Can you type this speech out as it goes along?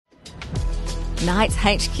Knights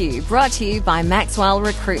HQ, brought to you by Maxwell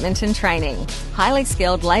Recruitment and Training. Highly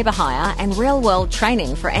skilled labour hire and real-world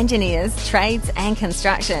training for engineers, trades and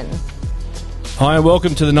construction. Hi and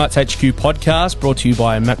welcome to the Knights HQ podcast, brought to you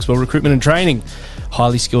by Maxwell Recruitment and Training.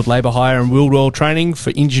 Highly skilled labour hire and real-world training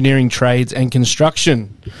for engineering, trades and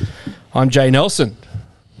construction. I'm Jay Nelson,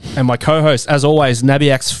 and my co-host, as always,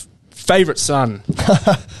 Nabiak's favourite son,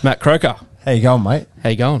 Matt Croker. How you going, mate? How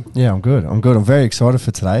you going? Yeah, I'm good. I'm very excited for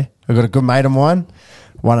today. I've got a good mate of mine,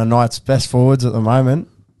 one of Knight's best forwards at the moment,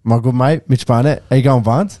 my good mate, Mitch Barnett. How you going,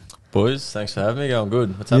 Barnes? Boys, thanks for having me. Going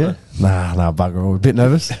good. What's happening? Nah, bugger all. A bit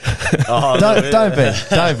nervous. Don't be.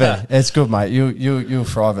 It's good, mate. You'll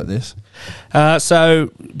thrive at this. So,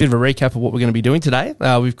 a bit of a recap of what we're going to be doing today.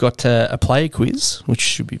 We've got a player quiz, which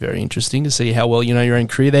should be very interesting to see how well you know your own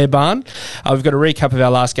career there, Barn. We've got a recap of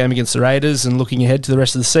our last game against the Raiders and looking ahead to the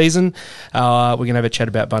rest of the season. We're going to have a chat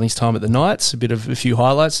about Bunny's time at the Knights, a few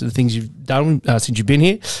highlights of the things you've done since you've been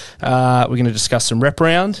here. We're going to discuss some rep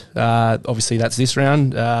round. Obviously, that's this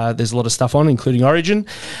round. There's a lot of stuff on, including Origin.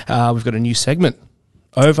 We've got a new segment,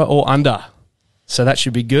 Over or Under. So that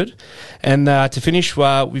should be good. And to finish,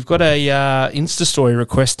 we've got a Insta story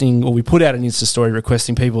requesting, or we put out an Insta story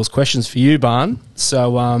requesting people's questions for you, Barn.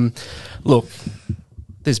 So, look,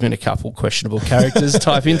 there's been a couple questionable characters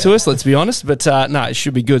type into us, let's be honest. But, no, it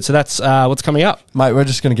should be good. So that's what's coming up. Mate, we're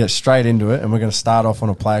just going to get straight into it, and we're going to start off on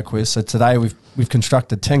a player quiz. So today we've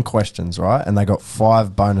constructed 10 questions, right? And they got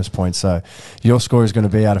 5 bonus points. So your score is going to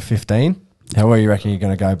be out of 15. How well you reckon you're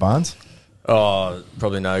going to go, Barnes? Oh,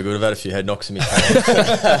 probably no good. I've had a few head knocks in my pants.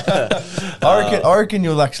 I reckon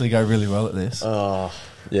you'll actually go really well at this. Oh,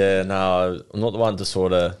 yeah, no, I'm not the one to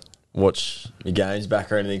sort of watch my games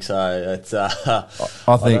back or anything, so it's, I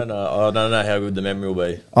don't know how good the memory will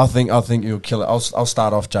be. I think you'll kill it. I'll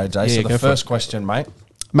start off, JJ. Yeah, so the first question, mate,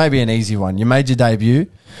 maybe an easy one. You made your debut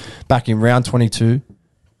back in round 22,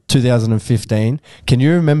 2015. Can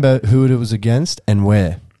you remember who it was against and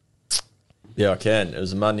where? Yeah, I can. It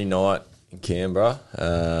was a Monday night in Canberra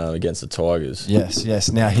against the Tigers. Yes.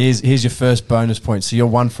 Now, here's your first bonus point. So you're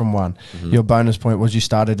 1 from 1. Mm-hmm. Your bonus point was you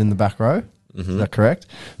started in the back row. Mm-hmm. Is that correct?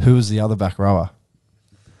 Who was the other back rower?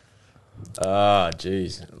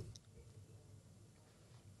 Jeez.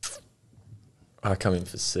 I come in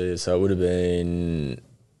for C, so it would have been...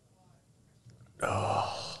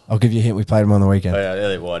 I'll give you a hint. We played him on the weekend. Oh, yeah,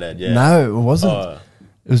 Elliot Whitehead, yeah. No, it wasn't.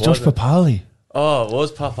 It was Josh Papali. Oh, it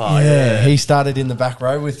was Papa. Yeah, he started in the back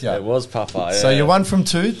row with you. It was Papa, yeah. So you're 1 from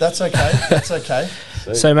 2. That's okay.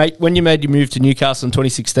 So, mate, when you made your move to Newcastle in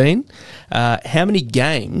 2016, how many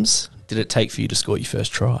games did it take for you to score your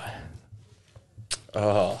first try?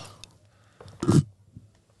 I'm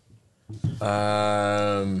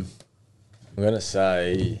going to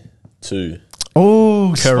say 2.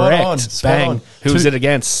 Oh, correct. Spot on. Who was it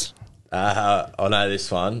against? I know this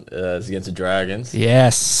one. It's against the Dragons.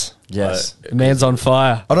 Yes. The man's on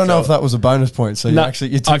fire. I don't know if that was a bonus point. So you're 2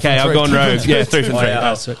 okay, I've gone rogue. Yeah, 3 from 3.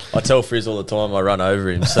 I tell Frizz all the time I run over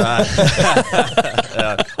him. So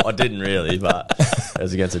I didn't really, but it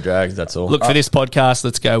was against the Dragons, that's all. Look, for this podcast,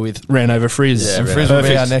 let's go with ran over Frizz. Yeah, and Frizz will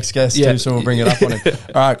be our next guest too, so we'll bring it up on him.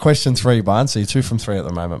 All right, question 3, Barnes. So you're 2 from 3 at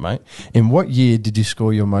the moment, mate. In what year did you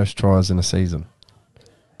score your most tries in a season?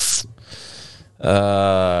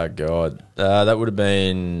 God. That would have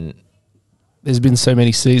been... There's been so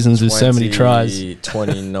many seasons with so many tries.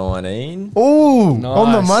 2019. Oh, nice.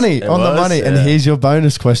 On the money. Yeah. And here's your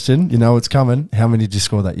bonus question. You know what's coming. How many did you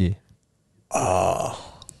score that year?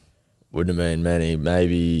 Wouldn't have been many.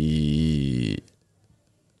 Maybe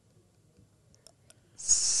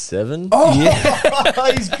 7. Oh,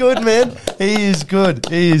 yeah. He's good, man. He is good.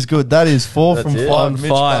 That is 4 from 5. On Mitch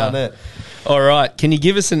fire. Barnett. All right. Can you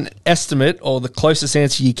give us an estimate or the closest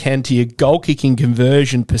answer you can to your goal-kicking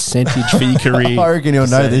conversion percentage for your career? I reckon he'll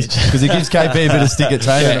know this because he gives KP a bit of stick at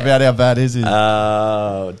training about how bad his is.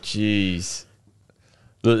 Oh, jeez.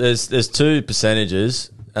 Look, there's 2 percentages.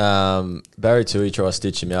 Barry Tui tries to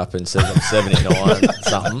stitch him up and says I'm 79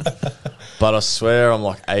 something. But I swear I'm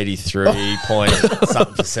like 83 point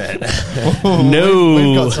something percent. No.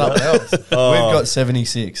 We've got something else. We've got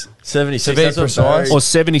 76. 76. To be precise. Or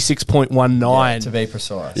 76.19. Yeah, to be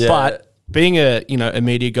precise. Yeah. But being a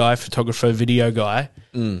media guy, photographer, video guy,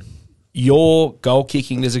 your goal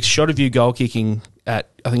kicking, there's a shot of you goal kicking at,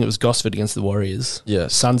 I think it was Gosford against the Warriors.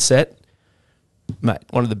 Yes. Sunset. Mate,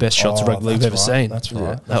 one of the best shots of rugby league I've ever seen. That's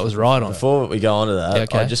right. That was right on. Before we go on to that, Yeah,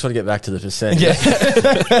 okay. I just want to get back to the percentage.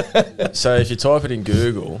 Yeah. So if you type it in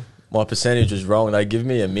Google, my percentage was wrong. They give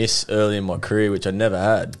me a miss early in my career, which I never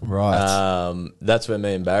had. Right. That's where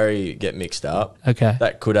me and Barry get mixed up. Okay.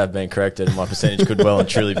 That could have been corrected, and my percentage could well and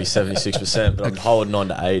truly be 76%, but I'm holding on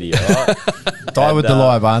to 80, all right? Die with the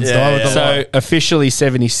lie, Barnes. yeah, Die with yeah. the lie. So officially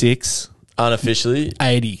 76, Unofficially,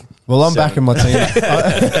 80. Well, I'm Seven. backing my teammate.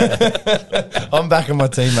 I'm backing my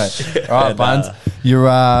teammate. All right, And, Barnes. You're,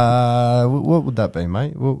 what would that be,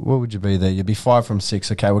 mate? What would you be there? You'd be 5 from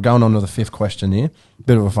 6. Okay, we're going on to the 5th question here.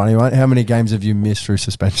 Bit of a funny one. How many games have you missed through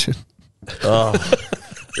suspension? oh,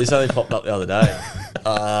 this only popped up the other day.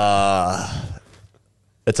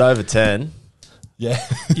 It's over 10. Yeah.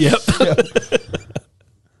 Yep.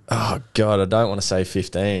 Oh, God, I don't want to say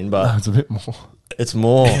 15, No, but it's a bit more. it's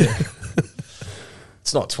more.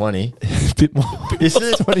 It's not 20. It's a bit more. Is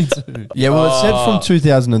it? 22. Yeah, well, it said from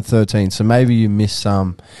 2013, so maybe you missed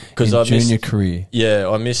some 'Cause in I junior missed- career. Yeah,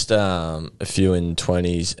 I missed a few in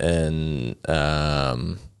 20s and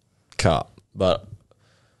cup, but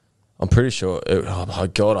I'm pretty sure. Oh my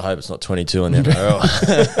God, I hope it's not 22 in the NRL.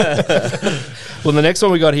 Well, the next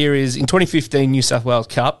one we got here is in 2015 New South Wales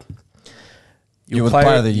Cup. You were the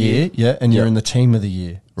player of the year, yeah, and you're Yeah. in the team of the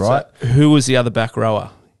year, right? So who was the other back rower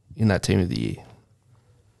in that team of the year?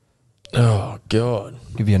 Oh God,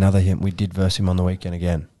 Give you another hint. We did verse him on the weekend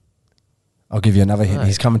again. I'll give you another hint. Right.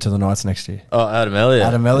 He's coming to the Knights next year. oh Adam Elliott.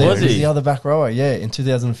 Adam Elliott Was was he? the other back rower, yeah, in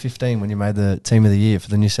 2015 when you made the team of the year for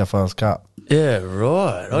the New South Wales Cup. Yeah,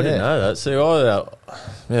 right. I Yeah. didn't know that. See,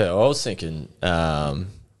 I was thinking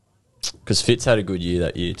because Fitz had a good year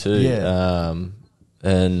that year too. Yeah.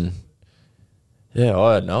 And yeah,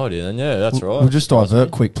 I had no idea. Then yeah, that's right. We'll just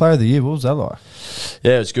divert quick. Player of the year, what was that like?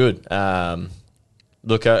 Yeah, it was good.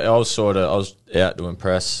 Look, I was out to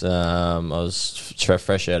impress. I was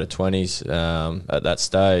fresh out of 20s at that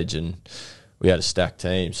stage, and we had a stacked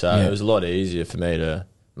team, so Yeah. it was a lot easier for me to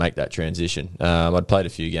make that transition. I'd played a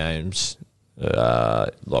few games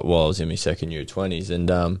like while I was in my second year of 20s,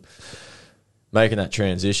 and making that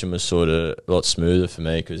transition was sort of a lot smoother for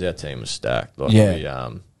me because our team was stacked. Like Yeah.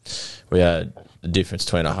 we had the difference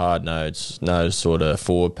between a hard nose sort of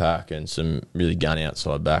forward pack and some really gunny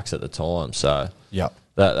outside backs at the time. So Yep.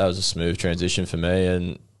 that was a smooth transition for me,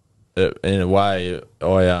 and in a way,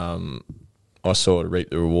 I sort of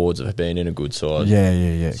reaped the rewards of being in a good side.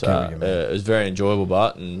 Yeah. So Get what you mean. it was very enjoyable,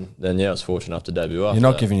 and then I was fortunate enough to debut after You're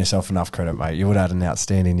not that. giving yourself enough credit, mate. You would have had an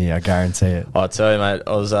outstanding year, I guarantee it. I tell you, mate,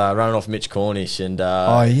 I was running off Mitch Cornish, and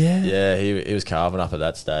Oh, yeah? yeah, he was carving up at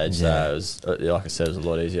that stage. Yeah. So it was, like I said, it was a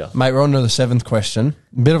lot easier. Mate, we're on to the 7th question.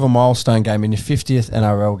 Bit of a milestone game. In your 50th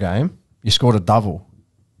NRL game, you scored a double.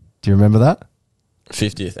 Do you remember that?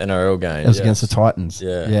 50th NRL game. It was yes. against the Titans.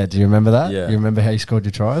 Yeah. Yeah, do you remember that? Yeah. You remember how you scored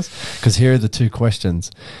your tries? Because here are the 2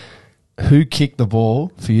 questions. Who kicked the ball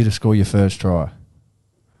for you to score your first try?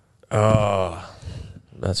 Oh,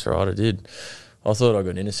 that's right, I did. I thought I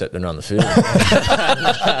got intercepted and run the field.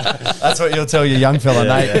 That's what you'll tell your young fella,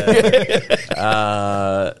 Nate.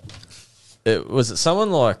 It was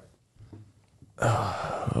someone like.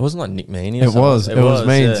 It wasn't like Nick Meaney. Or It was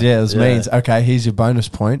Means. Yeah, it was yeah. Means. Okay, here's your bonus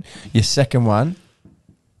point. Your second one,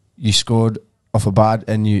 you scored off a bar,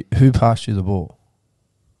 and who passed you the ball?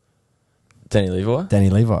 Danny Levi. Danny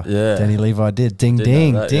Levi. Yeah. Danny Levi did. Ding, Did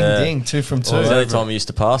ding, know that, ding, yeah. ding. 2 from 2. Well, it was the only time he used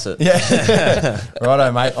to pass it. Yeah.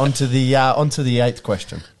 Righto, mate. On to the 8th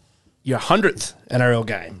question. Your 100th NRL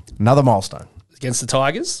game Another milestone. against the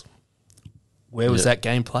Tigers. Where was Yeah. that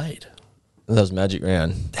game played? That was Magic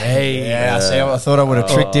Round. Hey, Yeah, see, I thought I would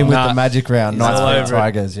have tricked him with Nah. the magic round. He's Knights all beat over it.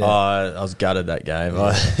 Tigers, yeah. I was gutted that game.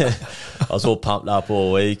 I was all pumped up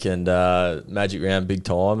all week, and Magic Round big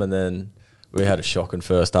time, and then we had a shocking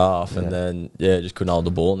first half, and then just couldn't hold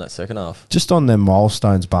the ball in that second half. Just on them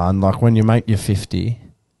milestones, Barn, like when you make your 50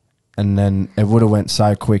 and then it would have went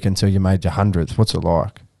so quick until you made your 100th. What's it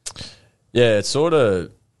like? Yeah, it's sort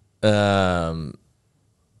of, and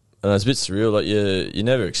it's a bit surreal. Like you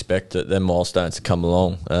never expect it, them milestones to come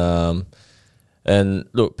along. And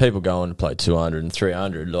look, people go on to play 200 and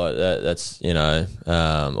 300 like that. That's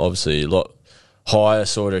obviously a lot higher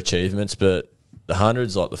sort of achievements, but the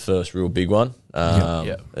 100's like the first real big one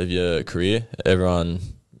of your career. Everyone,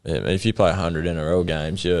 if you play 100 NRL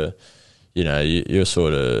games, you're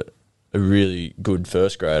sort of a really good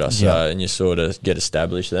first grader, and you sort of get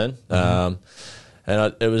established then.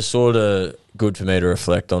 It was sort of good for me to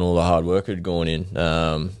reflect on all the hard work had gone in.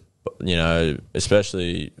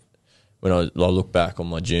 Especially when I look back on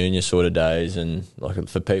my junior sort of days, and like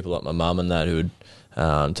for people like my mum and that who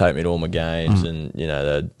would take me to all my games, and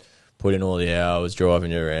they'd put in all the hours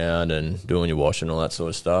driving you around and doing your washing and all that sort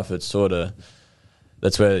of stuff. It's sort of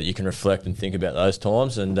that's where you can reflect and think about those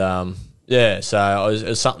times, and so it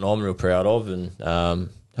was something I'm real proud of, and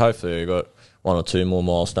hopefully one or two more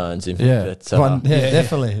milestones.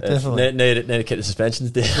 Definitely. Need to keep the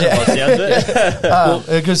suspensions down.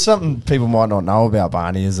 Because something people might not know about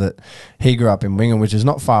Barney is that he grew up in Wingham, which is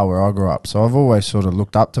not far where I grew up. So I've always sort of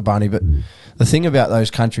looked up to Barney. But the thing about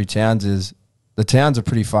those country towns is the towns are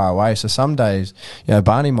pretty far away. So some days,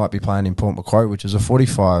 Barney might be playing in Port Macquarie, which is a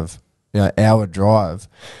 45 hour drive.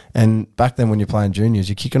 And back then when you're playing juniors,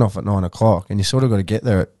 you're kicking off at 9 o'clock and you sort of got to get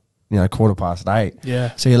there at 8:15.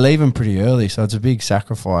 Yeah. So you're leaving pretty early. So it's a big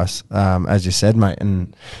sacrifice, as you said, mate.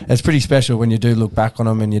 And it's pretty special when you do look back on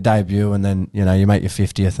them and your debut, and then you make your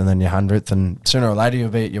 50th and then your 100th, and sooner or later you'll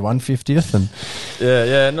be at your 150th. And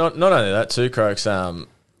Not only that too, Crokes.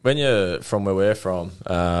 When you're from where we're from,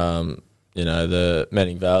 the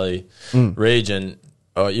Manning Valley region,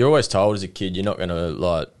 you're always told as a kid you're not going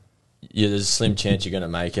to there's a slim chance you're going to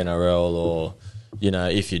make NRL, or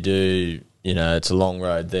if you do. It's a long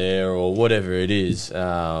road there, or whatever it is. We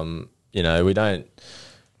don't.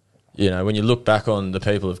 When you look back on the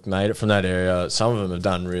people who've made it from that area, some of them have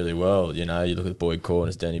done really well. You look at Boyd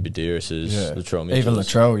Corners, Danny Badiris, Latrell Mitchell. Even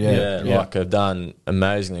Latrell, have done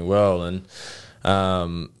amazingly well. And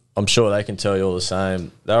I'm sure they can tell you all the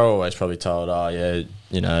same. They're always probably told,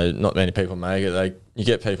 not many people make it. You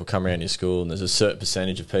get people come around your school, and there's a certain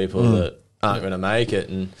percentage of people that aren't going to make it,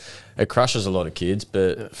 and it crushes a lot of kids.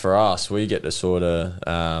 But for us, we get to sort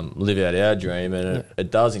of live out our dream, and it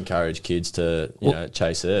does encourage kids to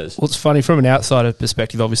chase theirs. Well, it's funny from an outsider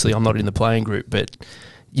perspective. Obviously, I'm not in the playing group, but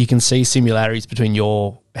you can see similarities between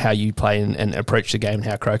how you play and approach the game and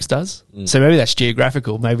how Crokes does. So maybe that's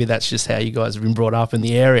geographical. Maybe that's just how you guys have been brought up in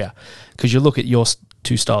the area. Because you look at your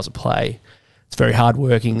two styles of play, it's very hard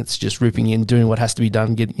working. It's just ripping in, doing what has to be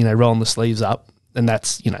done, rolling the sleeves up. And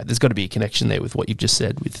that's, there's got to be a connection there with what you've just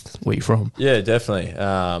said with where you're from. Yeah, definitely.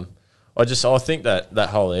 I think that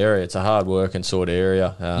whole area, it's a hard working sort of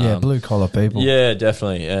area. Blue collar people. Yeah,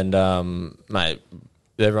 definitely. And, mate,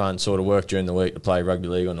 everyone sort of worked during the week to play rugby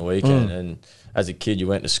league on the weekend. And as a kid, you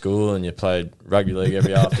went to school and you played rugby league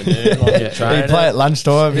every afternoon. You play at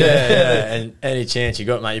lunchtime. Yeah. And any chance you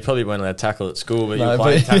got, mate, you probably weren't allowed to tackle at school, but you were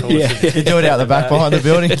playing tackle. You do it out the back behind the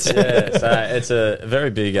buildings. So it's a very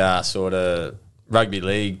big sort of rugby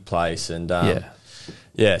league place, and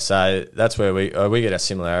so that's where we get our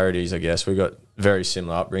similarities, I guess. We've got very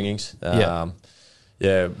similar upbringings.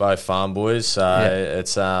 Both farm boys, so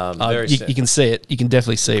it's very you can see it. You can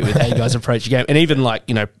definitely see it with how you guys approach your game, and even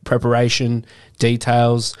preparation,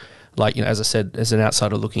 details. As I said, as an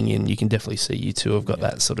outsider looking in, you can definitely see you two have got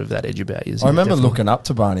that sort of that edge about you. I remember looking up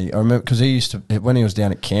to Barney. I remember because when he was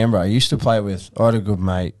down at Canberra, he used to play with. I had a good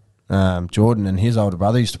mate. Jordan, and his older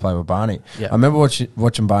brother used to play with Barney. I remember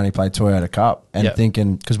watching Barney play Toyota Cup and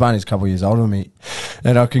thinking, because Barney's a couple of years older than me,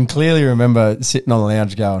 and I can clearly remember sitting on the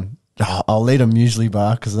lounge going, I'll eat a muesli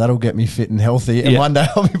bar because that'll get me fit and healthy, and one day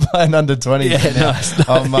I'll be playing under 20.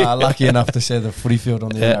 I'm lucky enough to share the footy field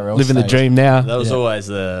on the NRL living stage. the dream now. That was always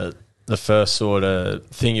the first sort of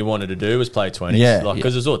thing you wanted to do was play 20s,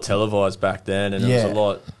 because it was all televised back then, and it was a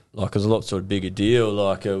lot. It was a lot sort of bigger deal.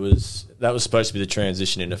 That was supposed to be the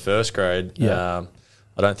transition into first grade. I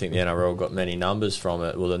don't think the NRL got many numbers from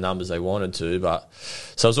it. Well, the numbers they wanted to, but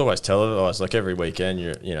so it was always televised. Every weekend,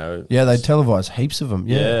 they televised heaps of them.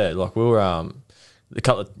 We were a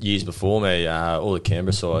couple of years before me. All the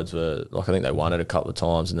Canberra sides were I think they won it a couple of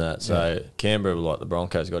times and that. So Canberra, the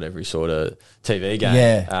Broncos, got every sort of TV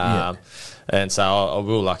game. And so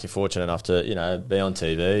we were lucky, fortunate enough to, be on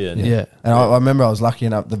TV. And I remember I was lucky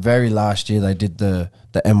enough, the very last year they did the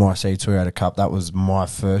MYC Toyota Cup. That was my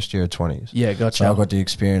first year of 20s. Yeah, gotcha. So I got to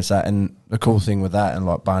experience that. And the cool thing with that,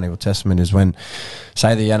 and Barney will testament, is when,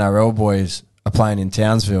 say, the NRL boys are playing in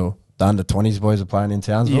Townsville, the under-20s boys are playing in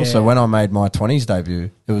Townsville. Yeah. So when I made my 20s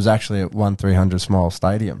debut, it was actually at 1300 Smile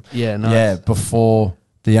Stadium. Yeah, nice. Yeah, before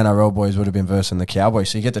the NRL boys would have been versing the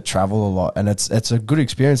Cowboys. So you get to travel a lot, and it's a good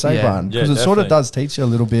experience, Barn? Because it sort of does teach you a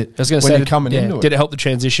little bit when you're coming into it. Did it help the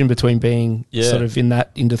transition between being sort of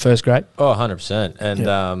into first grade? Oh, 100%. And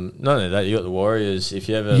not only that, you got the Warriors. If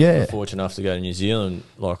you ever were fortunate enough to go to New Zealand,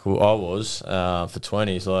 I was, for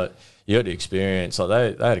 20s, you got to experience,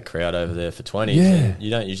 they had a crowd over there for 20s. Yeah. You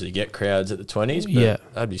don't usually get crowds at the 20s, but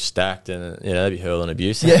they'd be stacked and, they'd be hurling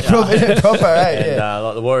abuse. Yeah, proper, right?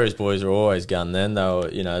 And, the Warriors boys were always gun then. They were,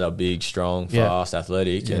 they were big, strong, fast,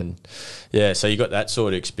 athletic. Yeah. And, so you got that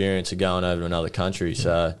sort of experience of going over to another country.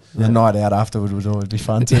 So the night out afterward would always be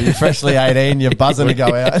fun too. You're freshly 18, you're buzzing to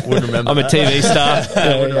go out. Wouldn't remember I'm a TV star.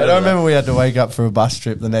 I don't remember we had to wake up for a bus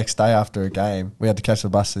trip the next day after a game. We had to catch the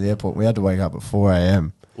bus to the airport. We had to wake up at 4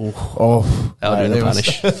 a.m. Oh, That'll do the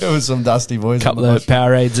punish. It was some dusty boys. Couple of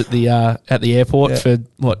Powerades at the airport for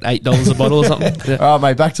what, $8 a bottle or something. Yeah. All right,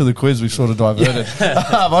 mate. Back to the quiz. We've sort of diverted.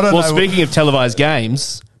 I don't know. Well, speaking of televised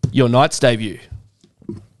games, your Knights debut.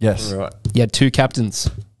 Yes. Right. You had 2 captains.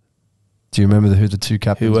 Do you remember who the 2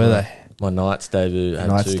 captains Who were they? My Knights debut had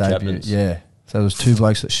Knights 2 debut. captains. Yeah. So there was 2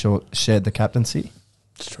 blokes that shared the captaincy.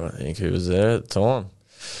 Just trying to think who was there at the time.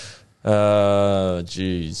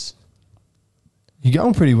 Jeez. You're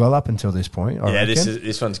going pretty well up until this point. I reckon.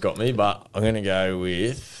 This one's got me, but I'm going to go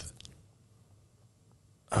with.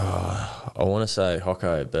 I want to say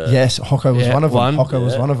Hocko, but Yes, Hocko was one of them. Hocko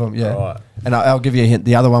was one of them. Yeah. Right. And I'll give you a hint.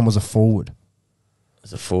 The other one was a forward.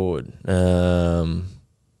 As a forward, who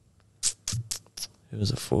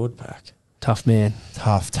was a forward pack? Tough man.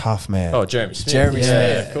 Tough man. Oh, Jeremy Smith. Jeremy Smith.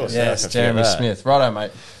 Yeah, of course. Yes, I can Jeremy forget that. Smith. Righto,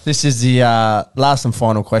 mate. This is the last and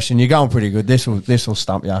final question. You're going pretty good. This will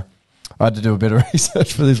stump you. I had to do a bit of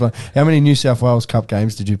research for this one. How many New South Wales Cup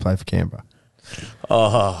games did you play for Canberra?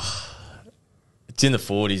 Oh, it's in the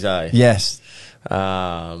 40s, eh? Yes.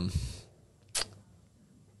 I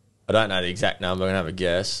don't know the exact number. I'm going to have a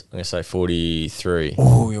guess. I'm going to say 43.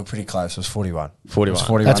 Oh, you're pretty close. It was 41. 41. It was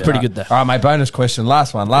 41. That's pretty good, though. All right, mate, bonus question.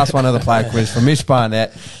 Last one of the player quiz from Mitch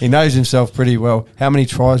Barnett. He knows himself pretty well. How many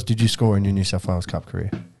tries did you score in your New South Wales Cup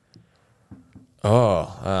career?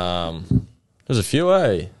 There's a few,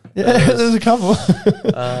 eh? Yeah, there's a couple.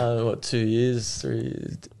 2 years, 3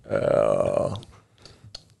 years? I'm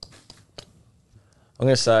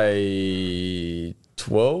going to say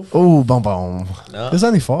 12. Oh, bum bum. No. There's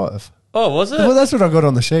only 5. Oh, was it? Well, that's what I got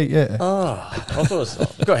on the sheet, yeah. Oh, I thought it was.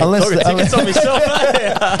 I've got Unless tickets on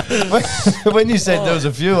myself. When you said there was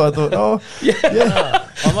a few, I thought, I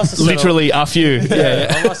must have Literally a few. Yeah,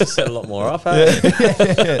 I must have set a lot more up. Eh?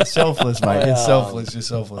 yeah. Selfless, mate. It's selfless. You're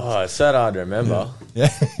selfless. Oh, it's that hard to remember. Yeah,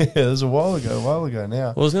 it was a while ago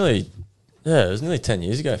now. Well, it was nearly 10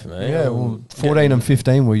 years ago for me. Yeah, well, 14 and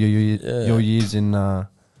 15 were your years in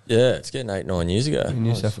it's getting 8-9 years ago.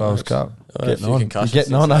 New South Wales Cup. I've had a few concussions. You're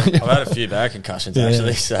getting on, aren't you? I've had a few bad concussions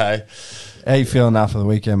actually. So, how you feeling after the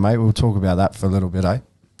weekend, mate? We'll talk about that for a little bit, eh?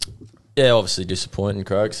 yeah, obviously disappointing,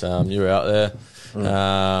 Crokes. You were out there.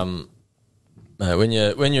 Mate, when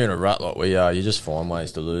you're in a rut like we are, you just find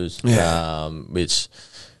ways to lose. Yeah. Which,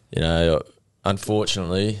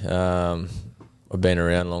 unfortunately, I've been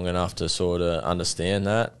around long enough to sort of understand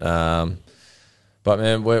that. But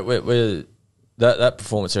man, we're that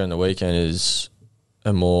performance here on the weekend is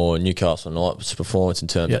a more Newcastle Knights performance in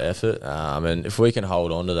terms of effort. And if we can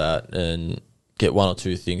hold on to that and get one or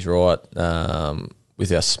two things right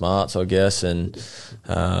with our smarts, I guess, and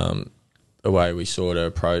the way we sort of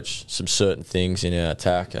approach some certain things in our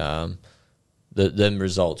attack, then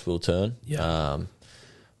results will turn. Yeah.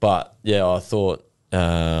 But yeah, I thought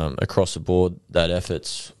across the board that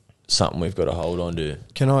effort's something we've got to hold on to.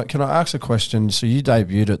 Can I ask a question? So you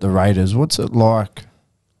debuted at the Raiders. What's it like?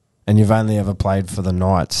 And you've only ever played for the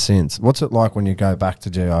Knights since. What's it like when you go back to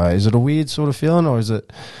GI? Is it a weird sort of feeling, or is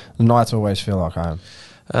it the Knights always feel like home?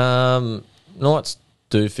 Knights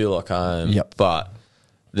do feel like home. Yep. But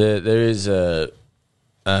there is a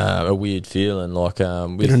weird feeling, like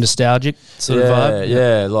Bit of nostalgic sort of vibe.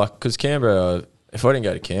 Yeah, like because Canberra. If I didn't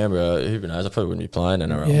go to Canberra, who knows? I probably wouldn't be playing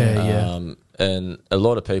NRL. Yeah. And a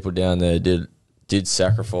lot of people down there did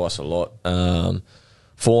sacrifice a lot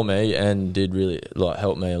for me, and did really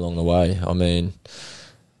help me along the way. I mean,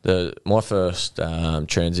 my first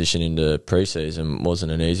transition into preseason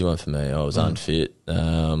wasn't an easy one for me. I was unfit.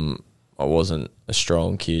 I wasn't a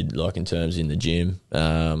strong kid, in terms in the gym.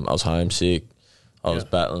 I was homesick. I was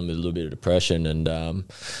battling with a little bit of depression, and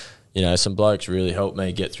some blokes really helped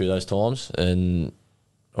me get through those times, and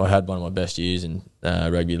I had one of my best years in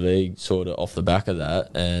rugby league sort of off the back of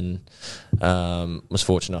that, and was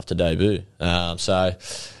fortunate enough to debut.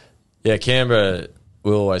 Canberra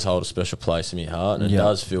will always hold a special place in my heart, and it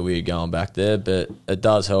does feel weird going back there, but it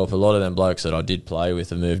does help. A lot of them blokes that I did play with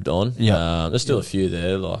have moved on. There's still a few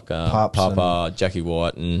there, like Papa, Jackie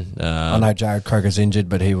White, and I know Jared Croker's injured,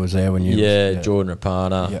 but he was there when you... Jordan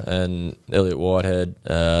Rapana and Elliot Whitehead.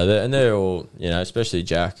 They're all, especially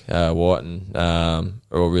Jack White, and are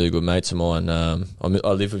all really good mates of mine. I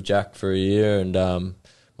lived with Jack for a year, and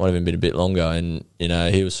might have even been a bit longer, and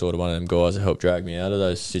he was sort of one of them guys that helped drag me out of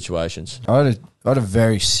those situations. I had a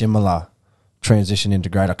very similar transition into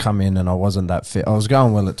grade. I come in and I wasn't that fit. I was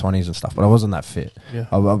going well at 20s and stuff, but I wasn't that fit. Yeah.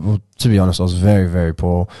 To be honest, I was very, very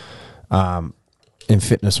poor. In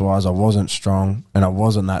fitness-wise, I wasn't strong and I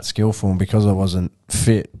wasn't that skillful, and because I wasn't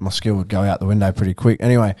fit, my skill would go out the window pretty quick.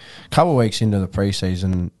 Anyway, a couple of weeks into the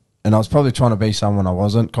preseason, and I was probably trying to be someone I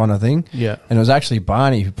wasn't, kind of thing. Yeah. And it was actually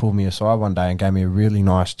Barney who pulled me aside one day and gave me a really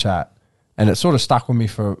nice chat, and it sort of stuck with me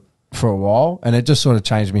for a while, and it just sort of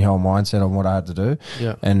changed my whole mindset on what I had to do.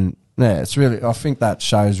 Yeah. And yeah, it's really, I think that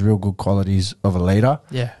shows real good qualities of a leader.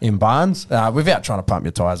 Yeah. In Barnes, without trying to pump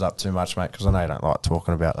your tyres up too much, mate, because I know you don't like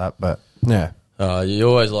talking about that, but yeah. You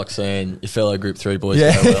always like seeing your fellow Group 3 boys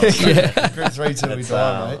Yeah. go well. Yeah. Group 3 till we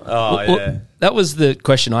die, mate. Oh, Well, yeah. that was the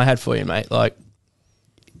question I had for you, mate. Like,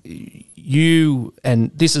 you, and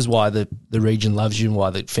this is why the region loves you and why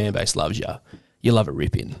the fan base loves you. You love a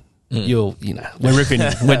rip-in. We're ripping,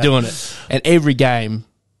 we're doing it. And every game,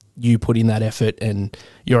 you put in that effort and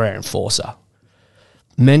you're our enforcer.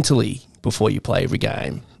 Mentally, before you play every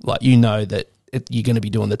game, like, you know that you're going to be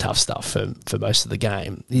doing the tough stuff for most of the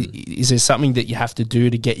game. Is there something that you have to do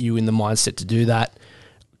to get you in the mindset to do that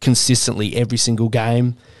consistently every single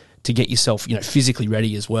game, to get yourself, physically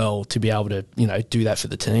ready as well to be able to, do that for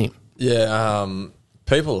the team? Yeah,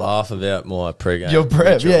 people laugh about my pre-game. Your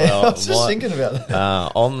prep, ritual. yeah. I was just thinking about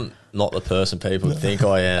that. I'm not the person people think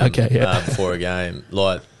I am before a game.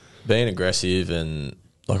 Like, being aggressive and,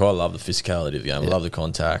 like, I love the physicality of the game. I love the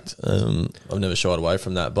contact. I've never shied away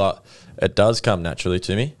from that. But it does come naturally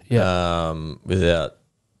to me. Yeah. Without,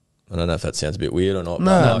 I don't know if that sounds a bit weird or not.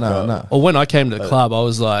 No. Well, when I came to the club, I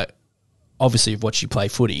was like, obviously I've watched you play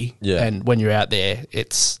footy. Yeah. And when you're out there,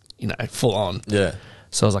 it's, full on. Yeah.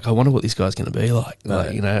 So I was like, I wonder what this guy's going to be like. No.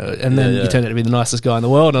 And then you turned out to be the nicest guy in the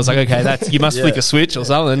world. And I was like, okay, you must flick a switch or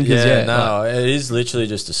something. It is literally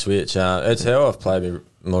just a switch. It's how I've played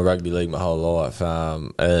my rugby league my whole life.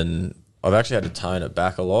 And I've actually had to tone it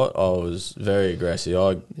back a lot. I was very aggressive.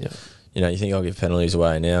 You think I'll give penalties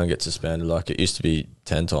away now and get suspended. Like, it used to be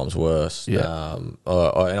 10 times worse. Yeah. And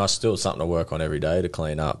I still something to work on every day to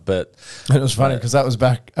clean up. But And it was funny because that was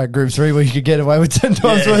back at Group 3 where you could get away with 10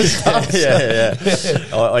 times worse stuff.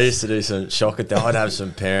 I used to do some shock at that. I'd have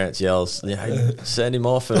some parents yell, send him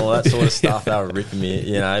off and all that sort of stuff. They were ripping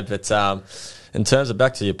me, But in terms of,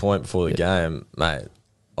 back to your point before the game, mate,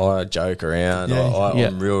 I joke around.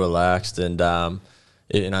 I'm real relaxed, and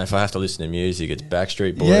if I have to listen to music, it's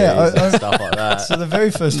Backstreet Boys and stuff like that. So the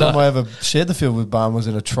very first time I ever shared the field with Barn was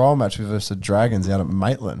in a trial match with us at Dragons out at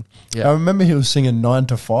Maitland. Yeah. I remember he was singing 9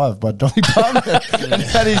 to 5 by Dolly Parton and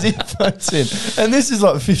had his earphones in. And this is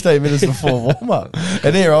like 15 minutes before warm-up.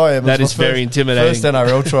 And here I am. That is very intimidating. First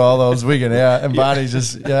NRL trial, I was wigging out, and Barney's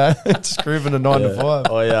just grooving a 9 to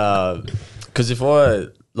 5. Because if I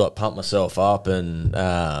pump myself up and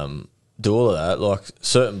do all of that, like,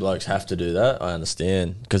 certain blokes have to do that, I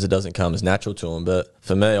understand, because it doesn't come as natural to them. But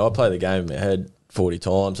for me, I play the game in my head 40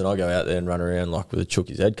 times and I go out there and run around like with a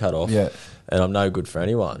chookie's head cut off, and I'm no good for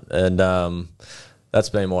anyone. And that's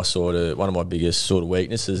been my one of my biggest sort of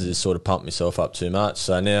weaknesses, is sort of pump myself up too much.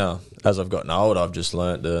 So now, as I've gotten older, I've just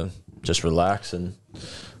learnt to just relax and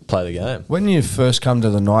play the game. When you first come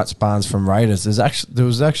to the Knights, Barnes, from Raiders, there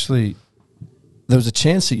was a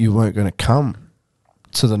chance that you weren't going to come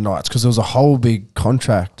to the Knights because there was a whole big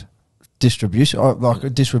contract distribution, like a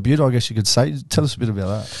distributor, I guess you could say. Tell us a bit about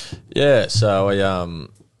that. Yeah, so I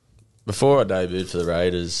before I debuted for the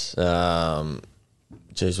Raiders,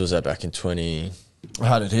 was that back in 20? I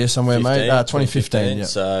had it here somewhere, mate. 2015. Yeah.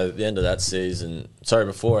 So at the end of that season,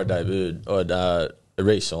 before I debuted, I'd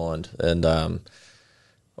re-signed, and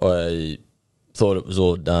I thought it was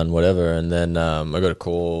all done, whatever, and then I got a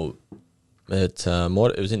call. It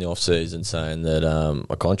was in the off season saying that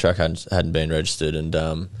my contract hadn't been registered, and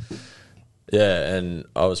and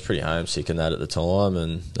I was pretty homesick in that at the time,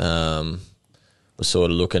 and was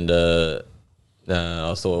sort of looking to.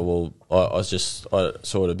 I thought, I was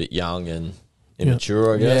sort of a bit young and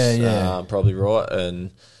immature, I guess. Probably right,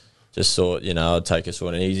 and just thought, I'd take a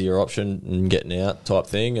sort of an easier option and getting out type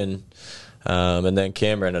thing, and then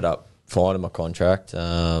Canberra ended up finding my contract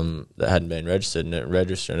that hadn't been registered and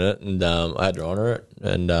registering it, and I had to honour it,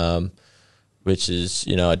 and which is,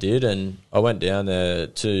 I did, and I went down there.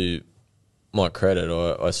 To my credit,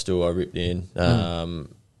 I ripped in, and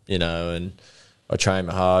I trained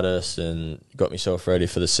my hardest and got myself ready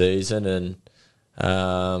for the season, and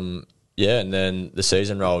and then the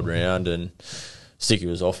season rolled around and Sticky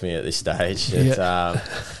was off me at this stage. It's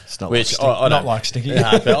not which like Sticky.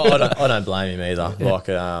 But I don't blame him either.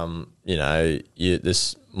 Yeah.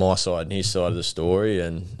 This my side and his side of the story,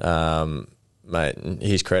 and mate,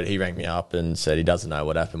 his credit, he rang me up and said he doesn't know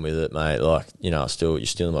what happened with it, mate. Like, you're still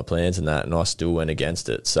in my plans and that, and I still went against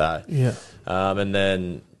it. So and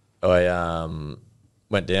then I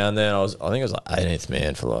went down there. And I think I was like 18th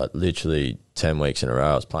man for like literally 10 weeks in a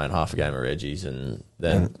row. I was playing half a game of Reggie's and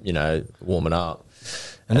then warming up.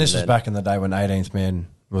 And this was back in the day when 18th man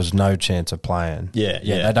was no chance of playing. Yeah.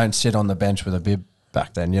 They don't sit on the bench with a bib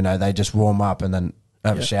back then. You know, they just warm up and then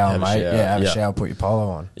have a shower, Have a mate. shower. Have a shower, put your polo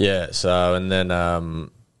on. Yeah, so, and then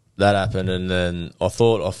that happened, and then I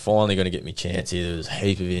thought I finally going to get me chance here. There was a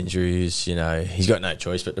heap of injuries. You know, he's got no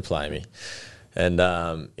choice but to play me.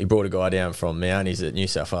 And he brought a guy down from Mount. He's at New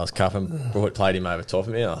South Wales Cup and played him over top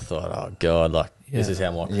of me. And I thought, oh, God, like, this is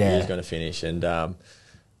how my career is going to finish. And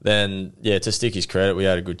then, to stick his credit, we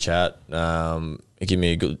had a good chat. He gave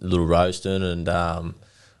me a good little roasting, and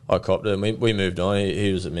I copped it. And we moved on.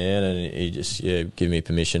 He was at Man, and he just, gave me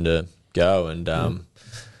permission to go. And, I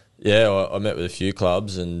met with a few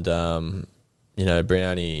clubs, and, Brownie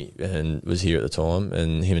was here at the time,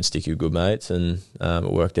 and him and Sticky were good mates, and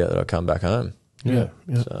it worked out that I come back home. Yeah.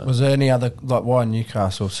 So. Was there any other, like, why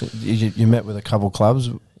Newcastle? So you met with a couple clubs.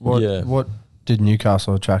 What did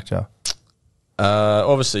Newcastle attract you?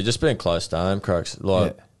 Obviously, just being close to home, Crokes.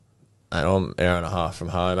 And I'm an hour and a half from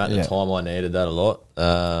home. At the time, I needed that a lot.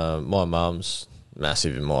 My mum's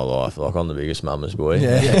massive in my life. Like, I'm the biggest mama's boy.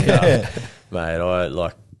 Mate,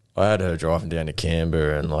 I had her driving down to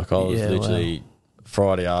Canberra, and like I was literally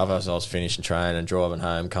Friday after, so I was finishing training and driving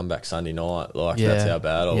home, come back Sunday night. Like that's how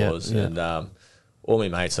bad I was. And all my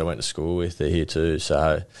mates I went to school with, they're here too.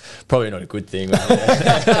 So probably not a good thing. You're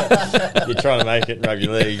trying to make it in rugby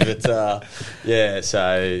league, but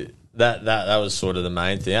so that was sort of the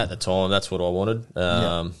main thing at the time. That's what I wanted.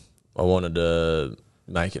 I wanted to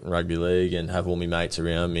make it in rugby league and have all my mates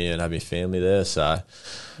around me and have my family there. So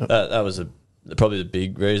that was probably the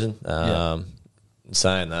big reason.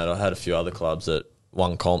 Saying that, I had a few other clubs that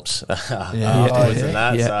won comps afterwards and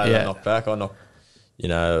that. I knocked back. There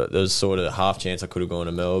was sort of a half chance I could have gone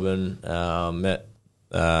to Melbourne. Met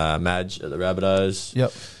Madge at the Rabbitohs.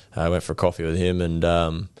 Yep. I went for a coffee with him,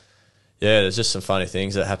 and there's just some funny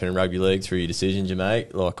things that happen in rugby league through your decisions you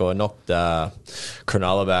make. Like I knocked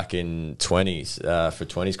Cronulla back in 20s for a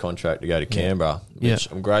 20s contract to go to Canberra, which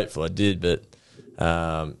I'm grateful I did. But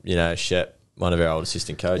Shep, one of our old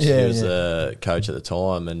assistant coaches, he was the coach at the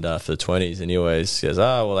time, and for the 20s, and he always goes,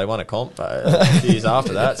 they won a comp a few years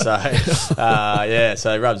after that. So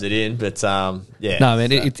he rubs it in, but No,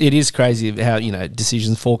 man, it is crazy how,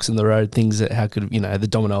 decisions, forks in the road, things that, how could, the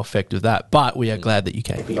domino effect of that. But we are glad that you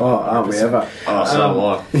came here. Oh, aren't we ever?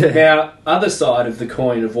 So Now, other side of the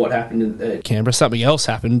coin of what happened in Canberra, something else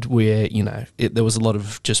happened where, there was a lot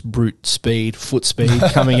of just brute speed, foot speed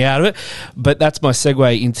coming out of it. But that's my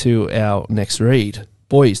segue into our next read.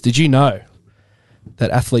 Boys, did you know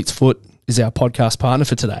that Athlete's Foot is our podcast partner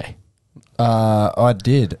for today? I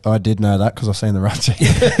did know that because I've seen the run sheet.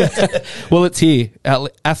 Well, it's here.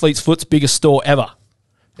 Athlete's Foot's biggest store ever.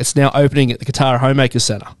 It's now opening at the Qatar Homemakers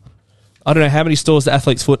Centre. I don't know how many stores the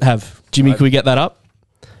Athlete's Foot have. Jimmy, can we get that up?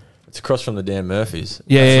 it's across from the Dan Murphys.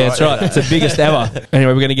 That's right. It's the biggest ever.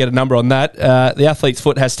 Anyway, we're going to get a number on that. The Athlete's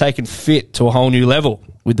Foot has taken fit to a whole new level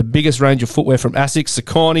with the biggest range of footwear from Asics,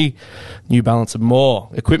 Saucony, New Balance and more.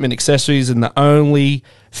 Equipment, accessories, and the only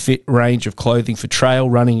fit range of clothing for trail,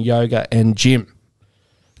 running, yoga and gym.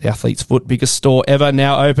 The Athlete's Foot, biggest store ever,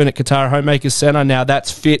 now open at Qatar Homemakers Centre. Now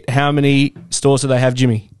that's fit. How many stores do they have,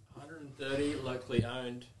 Jimmy? 130 locally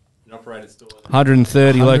owned and operated stores.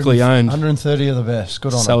 130 locally owned. 130 of the best.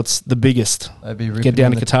 Good on So them. it's the biggest. They'd be ripping Get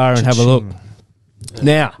down to the Qatar and have a look.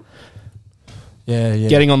 Now, yeah.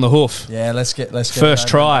 getting on the hoof. Yeah, let's get First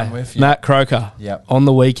try, Matt Croker. Yep. On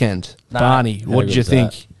the weekend. Nah, Barney, what did you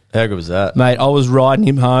think? How good was that? Mate, I was riding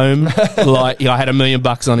him home like I had $1 million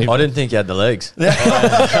on him. I didn't think he had the legs. Mate, I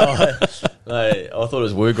thought it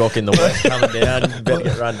was Woogok in the west coming down, about to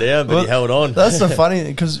get run down, but he held on. That's the funny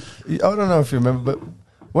thing, because I don't know if you remember, but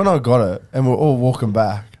when I got it and we're all walking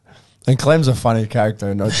back, and Clem's a funny character,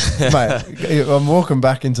 and mate, I'm walking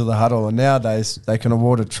back into the huddle, and nowadays they can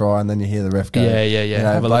award a try, and then you hear the ref go, Yeah. You know,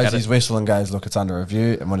 Have a look blows at his it. whistle and goes, look, it's under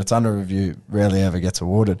review, and when it's under review, rarely ever gets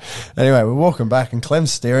awarded. Anyway, we're walking back, and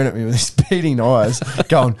Clem's staring at me with his beating eyes,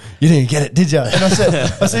 going, "You didn't get it, did you?" And I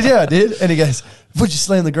said, "Yeah, I did." And he goes, "What'd you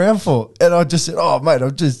slam the ground for?" And I just said, "Oh, mate,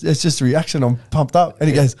 it's just a reaction. I'm pumped up." And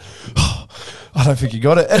he goes, "Oh, I don't think you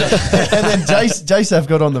got it." And then Jasaf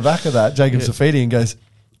got on the back of that, Jacob Safidi, and goes,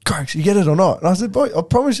 "Crokes, you get it or not?" And I said, "Boy, I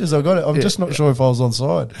promise you I got it. I'm just not sure if I was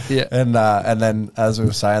onside." Yeah. And then as we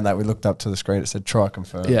were saying that, we looked up to the screen. It said, "Try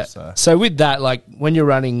confirm." Yeah. So, So with that, like when you're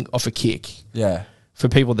running off a kick, yeah. for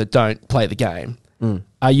people that don't play the game,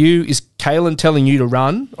 is Kalen telling you to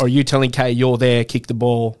run, or are you telling Kay you're there, kick the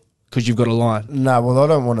ball because you've got a line? No, well, I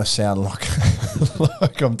don't want to sound like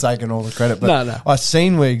like I'm taking all the credit, but No. I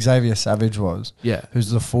seen where Xavier Savage was, Yeah. who's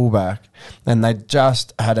the fullback, and they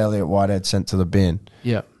just had Elliot Whitehead sent to the bin.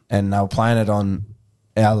 Yeah. And they were playing it on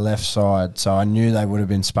our left side, so I knew they would have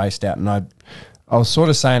been spaced out. And I I was sort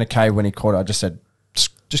of saying to Kay when he caught it, I just said,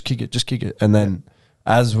 just kick it. And then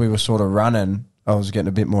as we were sort of running, I was getting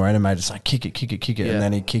a bit more animated, saying, kick it. Yeah. And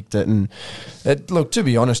then he kicked it. And look, to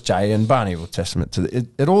be honest, Jay, and Barney will testament to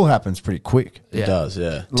it all happens pretty quick. It does,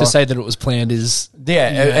 yeah. To say that it was planned is...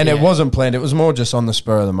 It wasn't planned. It was more just on the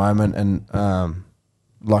spur of the moment. And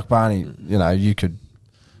like Barney, you could...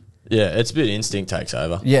 Yeah, it's a bit instinct takes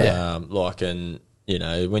over. Yeah.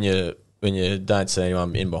 When you don't see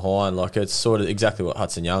anyone in behind, like it's sort of exactly what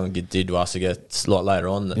Hudson Young did to us against like later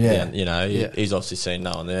on. He's obviously seen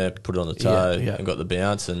no one there, put it on the toe and got the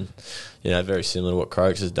bounce, and very similar to what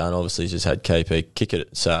Crokes has done. Obviously, he's just had KP kick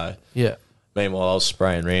it. So meanwhile, I was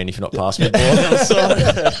spraying Randy for not passing me the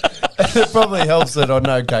ball. It probably helps that I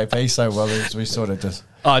know KP so well as we sort of just...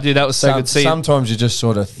 Oh, dude, that was so good. Sometimes you just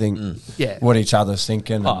sort of think what each other's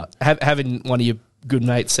thinking. Having one of your good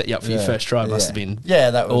mates set you up for your first try must have been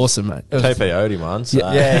that was awesome, mate. KP owed him one. So.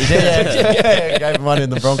 He did. Gave him one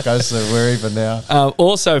in the Broncos, so we're even now.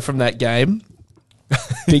 Also from that game,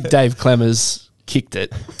 Big Dave Clemmers kicked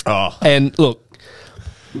it. Oh. And look,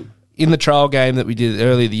 in the trial game that we did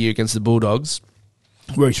earlier the year against the Bulldogs,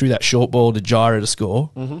 where he threw that short ball to Gyra to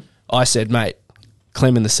score, I said, mate,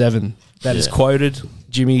 Clem in the 7. That is quoted.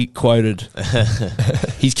 Jimmy quoted.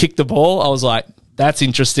 He's kicked the ball. I was like, that's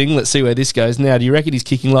interesting. Let's see where this goes. Now, do you reckon his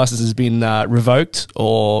kicking license has been revoked,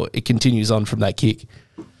 or it continues on from that kick?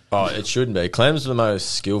 Oh, it shouldn't be. Clem's the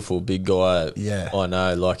most skillful big guy I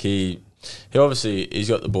know. Like he obviously he's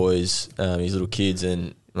got the boys, his little kids,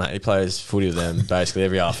 and mate, he plays footy with them basically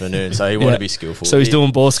every afternoon. So he want to be skillful. So he's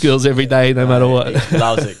doing ball skills every day, no matter what. He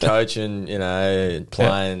loves it, coaching,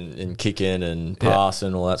 playing and kicking and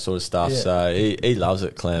passing, all that sort of stuff. So he loves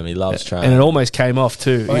it, Clem. He loves training. And it almost came off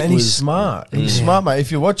too. And he's smart. He's smart, mate.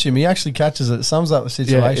 If you watch him, he actually catches it, sums up the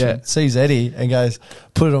situation, sees Eddie and goes,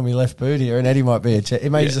 put it on my left boot here, and Eddie might be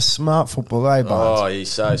he's a smart footballer, eh, Barnes? Oh,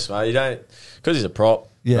 he's so smart. You don't, because he's a prop,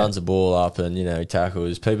 runs the ball up and, he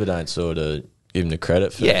tackles. People don't sort of give him the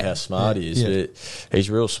credit for how smart he is. But he's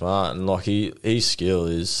real smart, and like his skill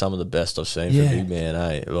is some of the best I've seen for a big man,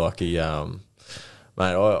 eh? Like he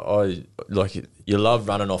mate, I like you love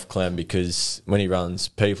running off Clem because when he runs,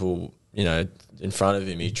 people, in front of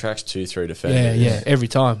him, he tracks 2-3 defenders. Every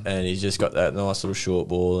time. And he's just got that nice little short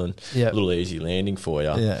ball and a little easy landing for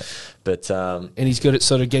you. Yeah. But and he's good at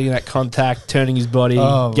sort of getting that contact, turning his body,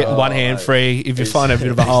 getting one hand free. If you find a bit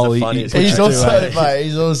of a hole, he's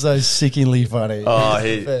also sickeningly funny. Oh,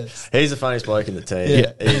 he's the funniest bloke in the team.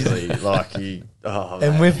 Yeah. Easily. Like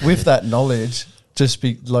and with that knowledge,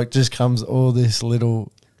 just comes all this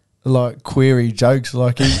little query jokes.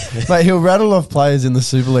 Like he'll rattle off players in the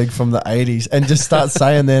Super League from the 80s and just start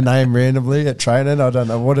saying their name randomly at training. I don't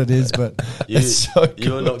know what it is, but it's so good.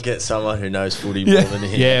 You will not get someone who knows footy more than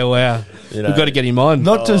him. Yeah, wow. We've got to get him on.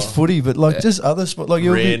 Not just footy, but just other sport. Like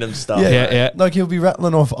random stuff. Yeah. Like he'll be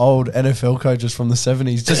rattling off old NFL coaches from the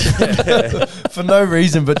 70s just for no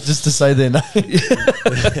reason, but just to say their name.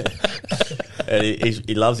 And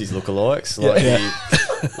he loves his lookalikes.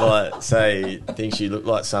 Say he thinks you look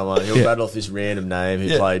like someone. He'll rattle off this random name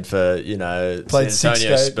who played for, San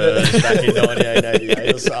Antonio Spurs back in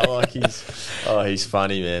 1988 or something. Like he's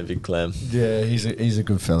funny, man, Big Clem. Yeah, he's a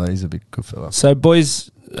good fella. He's a big good fella. So, boys,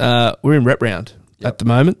 we're in rep round at the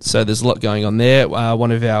moment, so there's a lot going on there.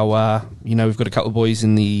 One of our, we've got a couple of boys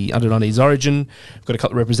in the under-19s Origin. We've got a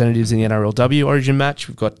couple of representatives in the NRLW Origin match.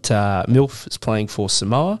 We've got Milf is playing for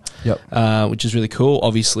Samoa, which is really cool.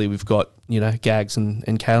 Obviously, we've got, Gags and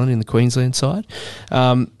Kalen in the Queensland side.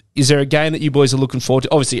 Is there a game that you boys are looking forward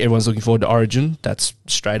to? Obviously, everyone's looking forward to Origin. That's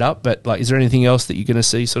straight up. But, is there anything else that you're going to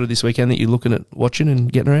see sort of this weekend that you're looking at watching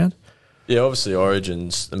and getting around? Yeah, obviously,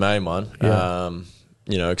 Origin's the main one. Yeah.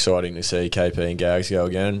 Exciting to see KP and Gags go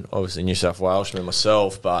again. Obviously, New South Wales and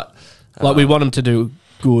myself, but... we want them to do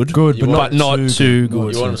good, but not too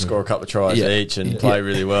good. You want them to score a couple of tries each and play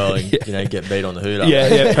really well and, get beat on the hoot up.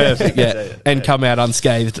 Yeah, perfect, and come out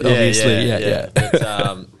unscathed, obviously.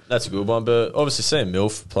 But, that's a good one. But obviously, seeing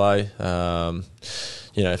Milf play,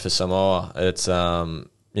 for Samoa, it's...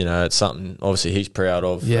 it's something obviously he's proud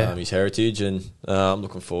of his heritage, and I'm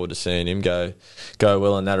looking forward to seeing him go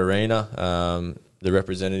well in that arena, the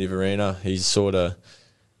representative arena. He's sort of,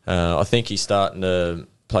 I think he's starting to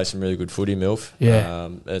play some really good footy, Milf. Yeah,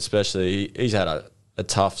 especially he's had a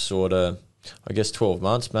tough sort of, 12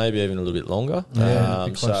 months, maybe even a little bit longer. Yeah,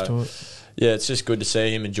 close to it. Yeah, it's just good to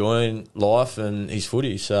see him enjoying life and his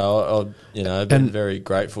footy. So I've been very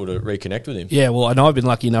grateful to reconnect with him. Yeah, well, and I've been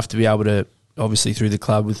lucky enough to be able to, obviously through the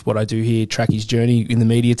club with what I do here, track his journey in the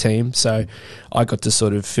media team. So I got to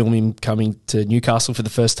sort of film him coming to Newcastle for the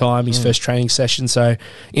first time, his first training session. So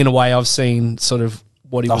in a way, I've seen sort of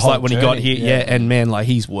what he The was whole like when he got journey, here. yeah. Yeah, and man, like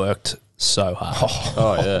he's worked so hard.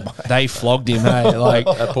 Oh, yeah. They flogged him, hey. Like,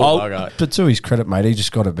 That poor bugger. But to his credit, mate, he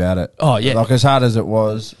just got about it. Oh, yeah. Like, as hard as it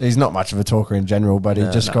was, he's not much of a talker in general, but he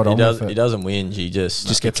just got on with He it. doesn't whinge. He just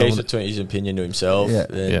gets keeps on with it to his opinion to himself, Yeah.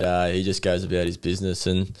 and he just goes about his business,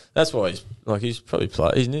 and that's why he's probably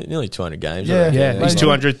played. He's nearly 200 games. Yeah. already. yeah, his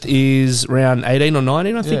 200th is around 18 or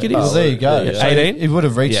 19, I think it is. Well, there you go. Yeah. So 18? He would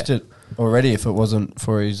have reached Yeah. it already if it wasn't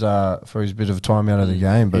for his bit of time out of the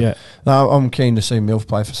game. But Yeah. no, I'm keen to see Milf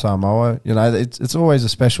play for Samoa. You know, it's always a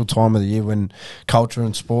special time of the year when culture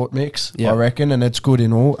and sport mix, Yeah. I reckon, and it's good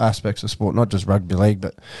in all aspects of sport, not just rugby league,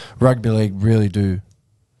 but rugby league really do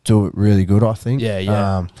it really good, I think. Yeah,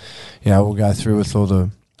 yeah. You know, we'll go through with all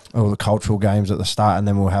the cultural games at the start, and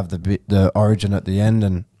then we'll have the origin at the end,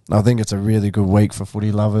 and I think it's a really good week for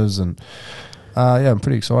footy lovers, and I'm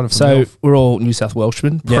pretty excited for So Milf. we're all New South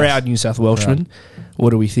Welshmen, Yes. proud New South Welshmen.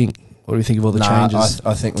 What do we think? What do we think of all the changes?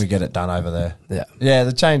 I think we get it done over there. Yeah. Yeah,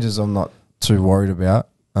 the changes I'm not too worried about.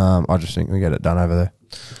 I just think we get it done over there.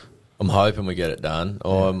 I'm hoping we get it done.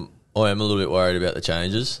 I am a little bit worried about the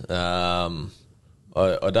changes. I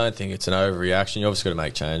don't think it's an overreaction. You obviously got to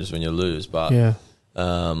make changes when you lose, but Yeah.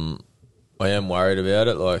 I am worried about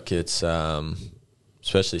it. Like it's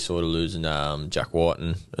especially sort of losing Jack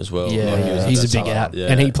Whiten as well. Yeah, Like, he's a that's big hard. out. Yeah.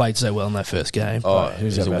 And he played so well in that first game. Oh,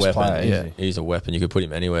 Who's he's our a best weapon. player, Yeah. He's a weapon. You could put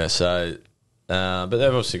him anywhere. So, but they've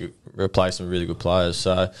obviously replaced some really good players.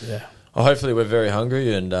 So, Yeah. hopefully we're very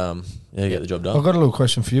hungry and get the job done. I've got a little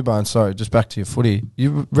question for you, Barnes. Sorry, just back to your footy.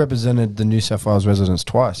 You represented the New South Wales residents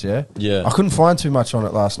twice, yeah? Yeah. I couldn't find too much on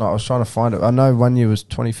it last night. I was trying to find it. I know one year was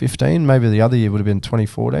 2015. Maybe the other year would have been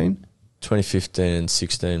 2014. 2015 and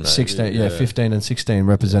 16, mate. 16, yeah, 15 and 16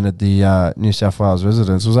 represented the New South Wales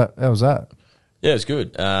residents. How was that? Yeah, it's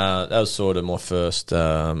good. That was sort of my first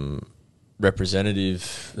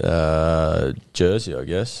representative jersey, I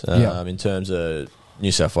guess. In terms of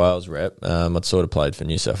New South Wales rep, I'd sort of played for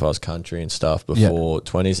New South Wales country and stuff before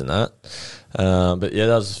 20s and that. But yeah,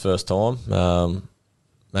 that was the first time.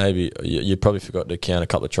 Maybe you probably forgot to count a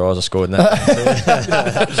couple of tries I scored in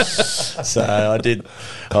that. So I did.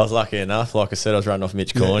 I was lucky enough. Like I said, I was running off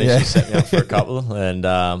Mitch Corney. Yeah. She set me up for a couple, and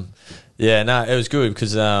it was good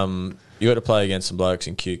because you got to play against some blokes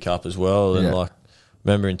in Q Cup as well. And like,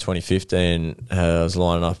 remember in 2015, I was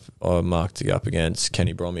lining up. I marked to go up against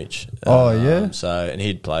Kenny Bromwich. And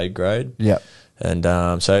he'd played grade. Yeah. And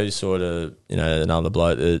so he's sort of another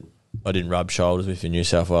bloke that I didn't rub shoulders with in New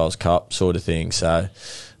South Wales Cup sort of thing. So,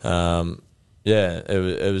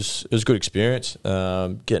 it was a good experience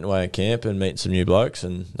getting away in camp and meeting some new blokes,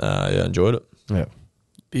 and enjoyed it. Yeah.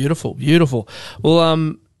 Beautiful, beautiful.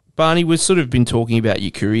 Well, Barney, we've sort of been talking about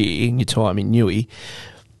your career and your time in Newey.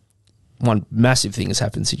 One massive thing has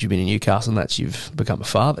happened since you've been in Newcastle, and that's you've become a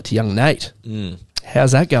father to young Nate.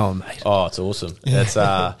 How's that going, mate? Oh, it's awesome. It's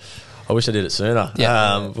I wish I did it sooner.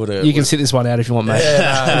 Yeah. You can sit this one out if you want, mate.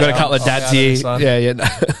 We've got a couple of dads here.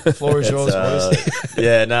 The floor is yours, boys.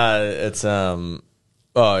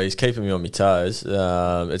 He's keeping me on my toes.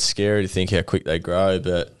 It's scary to think how quick they grow,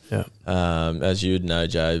 but as you'd know,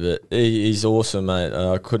 Jay, but he's awesome, mate.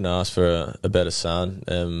 I couldn't ask for a better son.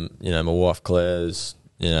 My wife Claire's,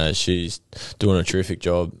 she's doing a terrific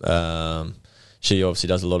job. She obviously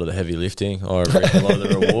does a lot of the heavy lifting. I reap a lot of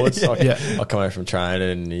the rewards. I come home from training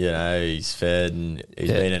and, he's fed and he's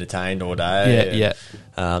been entertained all day.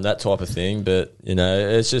 That type of thing. But,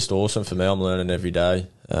 it's just awesome for me. I'm learning every day.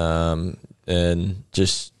 And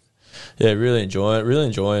just, really enjoying it. Really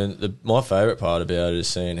enjoying my favourite part about it is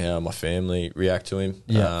seeing how my family react to him.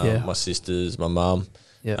 My sisters, my mum,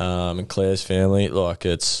 and Claire's family. Like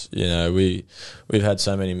it's, we've had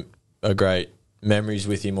so many great memories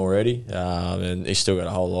with him already, and he's still got a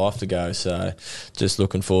whole life to go, so just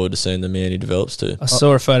looking forward to seeing the man he develops to. I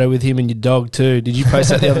saw a photo with him and your dog too. Did you post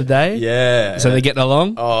that the other day? Yeah. So they're getting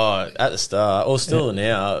along? Oh, at the start, or still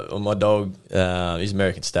now. My dog, he's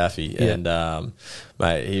American Staffy, and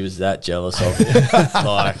mate, he was that jealous of me.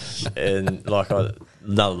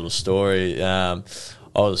 Another little story. I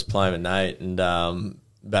was playing with Nate, and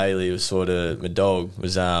Bailey was my dog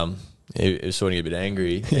was he was sort of a bit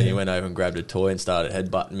angry, and he went over and grabbed a toy and started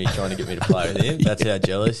headbutting me, trying to get me to play with him. That's how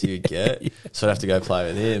jealous he would get. So I'd have to go play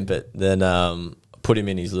with him. But then put him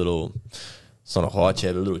in his little, it's not a high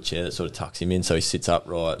chair, but a little chair that sort of tucks him in so he sits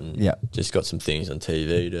upright, and just got some things on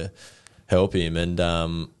TV to help him. And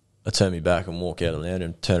I turn me back and walk out of the lounge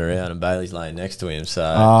and turn around, and Bailey's laying next to him. So,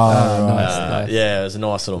 nice. it was a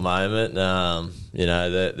nice little moment.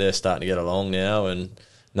 They're starting to get along now, and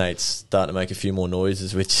Nate's starting to make a few more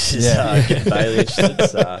noises, which is getting Bailey interested.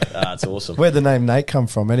 So it's awesome. Where'd the name Nate come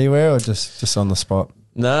from? Anywhere or just on the spot?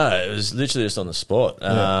 No, it was literally just on the spot.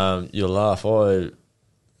 You'll laugh.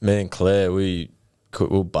 Me and Claire, we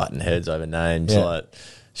were butting heads over names. Like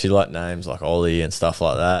she liked names like Ollie and stuff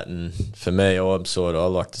like that. And for me, I like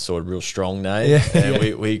the sort of real strong name.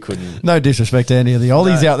 And we couldn't. No disrespect to any of the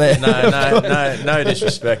Ollies out there. No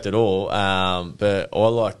disrespect at all. But I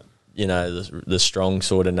like, the strong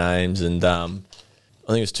sort of names. And I think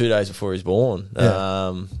it was 2 days before he was born,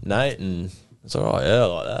 Nate, and it's all right, I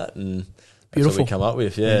like that. And that's what we come up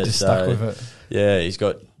with, just stuck with it. Yeah, he's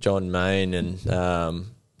got John Main, and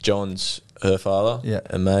John's her father,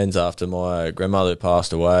 and Main's after my grandmother who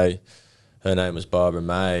passed away. Her name was Barbara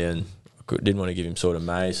May, and I didn't want to give him sort of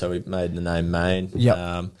May, so we made the name Main.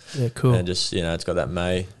 Cool. And just, it's got that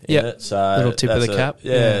May in it. So little tip of the cap.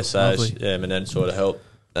 My nan sort of helped.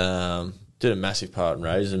 Did a massive part in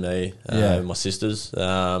raising me and my sisters.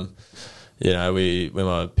 When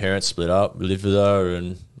my parents split up, we lived with her,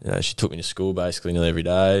 and she took me to school basically nearly every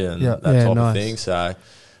day, and that type of thing. So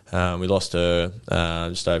we lost her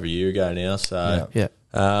just over a year ago now. So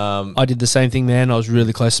I did the same thing, man. I was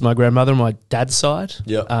really close to my grandmother on my dad's side.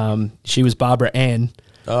 She was Barbara Ann.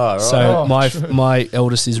 Oh, right. So my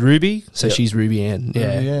eldest is Ruby, so she's Ruby Ann.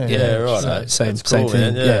 Right. So same cool,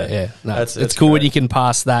 thing. Man. No, that's cool great. when you can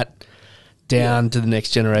pass that down to the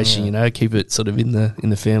next generation. Keep it sort of in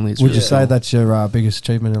the family. Would you say that's your biggest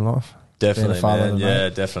achievement in life? Definitely, man. Yeah,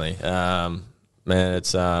 definitely. Man,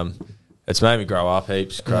 it's made me grow up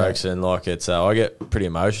heaps, Crokes, and I get pretty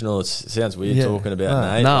emotional. It sounds weird talking about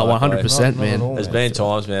Nate. No, 100%, man. There's been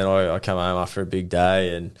times, man, I come home after a big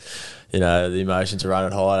day and the emotions are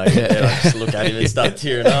running high. I just look at him and start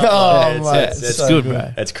tearing up. It's so good,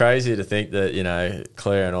 bro. It's crazy to think that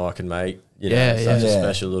Claire and I can make such a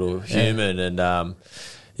special little human, and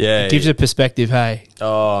it gives you perspective. Hey,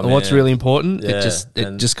 what's really important? Yeah.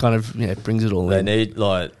 It just kind of brings it all they in. They need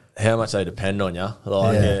how much they depend on you.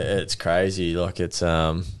 It's crazy. It's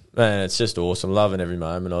it's just awesome. Loving every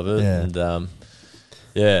moment of it, and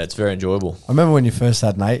it's very enjoyable. I remember when you first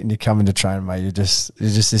had Nate and you come into training, mate, you're just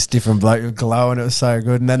this different bloke. You're glowing. It was so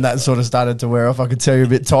good. And then that sort of started to wear off. I could tell you're a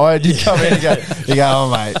bit tired. You come in and you go,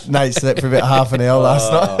 oh, mate, Nate slept for about half an hour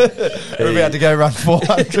last night. We're about to go run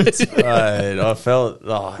 400s. Mate, I felt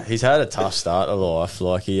he's had a tough start to life.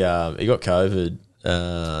 He got COVID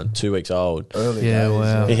 2 weeks old. Early days,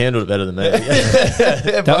 wow. He handled it better than me.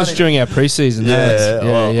 That was during our preseason.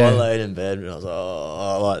 I laid in bed and I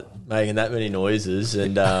was making that many noises,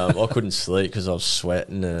 and I couldn't sleep because I was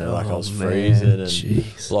sweating and I was freezing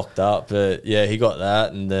and locked up. But he got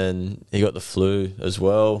that, and then he got the flu as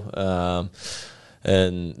well,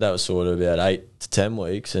 and that was sort of about 8 to 10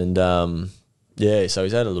 weeks, and so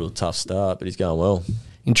he's had a little tough start, but he's going well.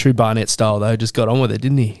 In true Barnett style, though, just got on with it,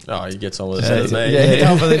 didn't he? Oh, he gets on with it better than me. Yeah, he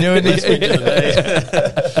got on with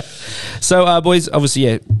it. So, boys,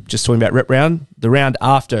 obviously, just talking about rep round. The round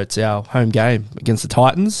after, it's our home game against the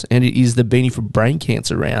Titans, and it is the Beanie for Brain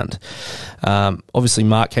Cancer round. Obviously,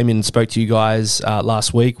 Mark came in and spoke to you guys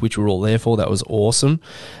last week, which we're all there for. That was awesome.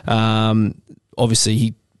 Obviously,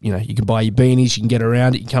 you can buy your beanies, you can get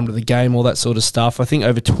around it, you can come to the game, all that sort of stuff. I think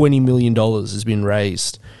over $20 million has been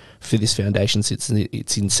raised for this foundation since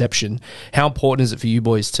its inception. How important is it for you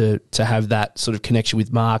boys to have that sort of connection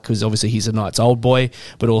with Mark? Because obviously he's a Knights old boy,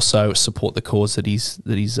 but also support the cause that he's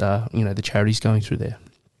the charity's going through there.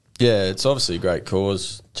 Yeah, it's obviously a great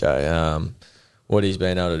cause, Jay. What he's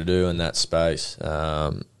been able to do in that space,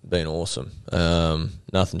 been awesome.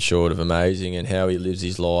 Nothing short of amazing, and how he lives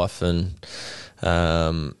his life, and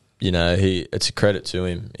it's a credit to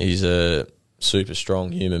him. He's a super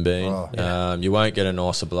strong human being. You won't get a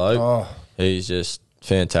nicer bloke. He's just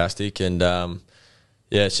fantastic, and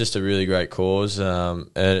it's just a really great cause, and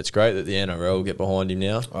it's great that the NRL get behind him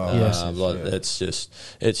now.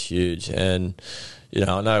 It's huge, and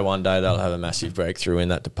I know one day they'll have a massive breakthrough in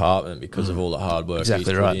that department because of all the hard work he's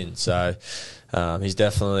put in. So he's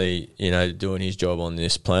definitely doing his job on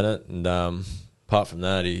this planet, and apart from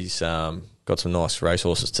that, he's got some nice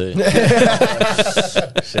racehorses too.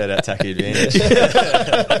 Shout out Tacky Advantage.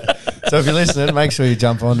 So if you're listening, make sure you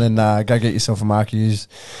jump on and go get yourself a Mark Hughes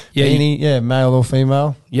beanie. Male or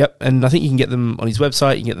female. Yep, and I think you can get them on his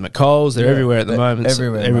website. You can get them at Coles. They're everywhere at the moment.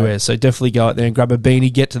 Everywhere. So definitely go out there and grab a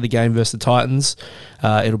beanie. Get to the game versus the Titans.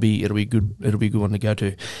 It'll be good. It'll be a good one to go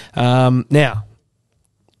to. Now,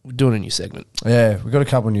 we're doing a new segment. Yeah, we've got a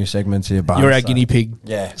couple of new segments here. Barnes, You're our guinea pig.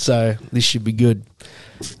 Yeah. So this should be good.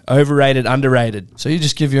 Overrated, underrated. So you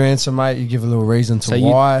just give your answer, mate. You give a little reason to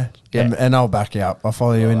why, and I'll back you up. I'll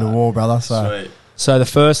follow you into war, brother. So Sweet. the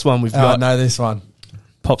first one we've got. I know this one.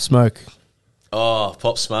 Pop Smoke. Oh,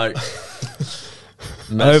 Pop Smoke.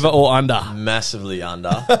 Over or under? Massively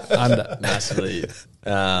under. Under. Massively.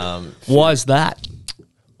 Why is that?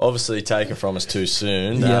 Obviously taken from us too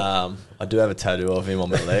soon. Yep. I do have a tattoo of him on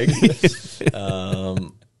my leg.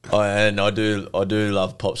 I do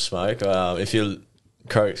love Pop Smoke. If you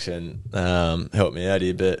Crokes can help me out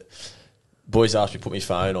here, but boys asked me to put my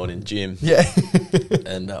phone on in gym. Yeah.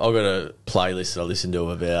 And I've got a playlist that I listen to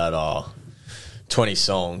of about 20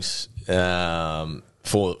 songs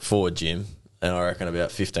for a gym. And I reckon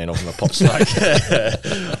about 15 of them are Pop Smoke.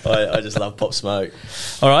 I just love Pop Smoke.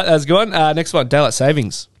 All right, that's a good one. Next one, daylight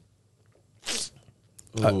savings.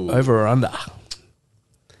 Ooh. Over or under?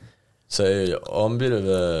 So I'm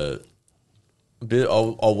I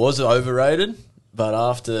was overrated, but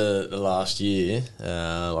after the last year,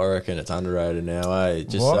 I reckon it's underrated now.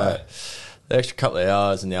 Just Why? the extra couple of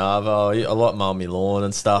hours in the arvo. I like mowing my lawn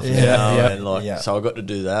and stuff Yeah, now, yeah, and so I got to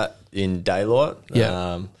do that in daylight.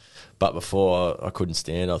 Yeah. But before I couldn't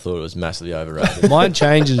stand. I thought it was massively overrated. Mine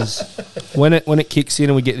changes when it kicks in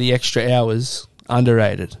and we get the extra hours.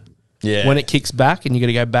 Underrated. Yeah. When it kicks back and you got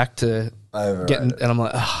to go back to Overrated. getting, and I'm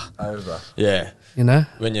like, Over. Yeah. you know.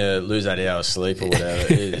 When you lose that hour of sleep or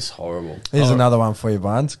whatever, it is horrible. Here's another one for you,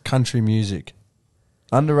 Barnes. Country music.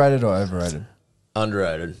 Underrated or overrated?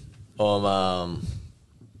 Underrated. I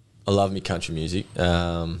love me country music.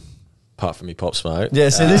 Apart from me Pop Smoke. Yeah,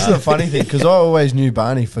 see, this is the funny thing, because I always knew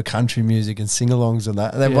Barney for country music and sing-alongs and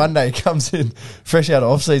that. And then one day he comes in fresh out of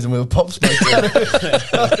off-season with a Pop Smoke.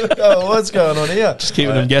 Oh, what's going on here? Just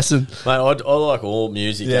keeping them guessing. Mate, I like all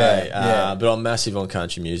music, Yeah, eh? yeah. But I'm massive on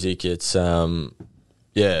country music. It's,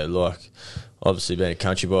 like, obviously being a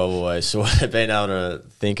country boy, I've always sort of been able to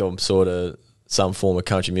think I'm sort of some form of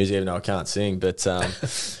country music, even though I can't sing. But,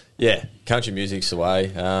 yeah, country music's the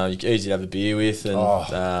way. You're easy to have a beer with,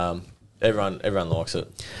 and everyone likes it.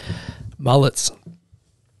 Mullets.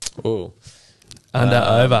 Ooh. Under,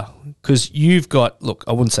 over. Because you've got, look,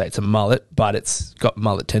 I wouldn't say it's a mullet, but it's got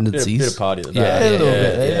mullet tendencies. Bit of party at Yeah, that. Yeah, a little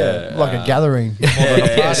bit, yeah. Like a gathering.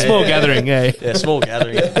 Yeah, small gathering, yeah. Yeah, small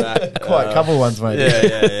gathering. At that. Quite a couple ones, mate.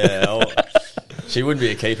 Yeah. She wouldn't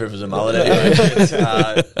be a keeper if it was a mullet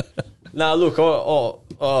anyway. No, look,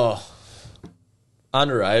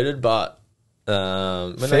 underrated, but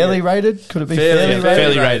Fairly rated? Could it be fairly fairly rated?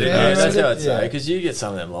 Fairly rated, Yeah, yes. that's how I'd say. Yeah. Because you get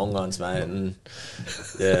some of them long ones, mate, and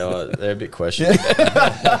they're a bit questionable.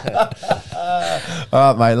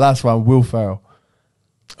 All right, mate, last one, Will Ferrell.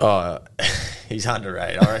 Oh, he's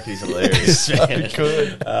underrated. I reckon he's hilarious. Man.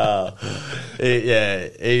 good.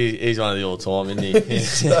 He's one of the all-time, isn't he?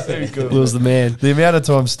 So good. Will's the man. The amount of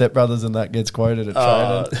time Step Brothers and that gets quoted at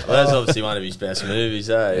Well, training. that's obviously one of his best movies,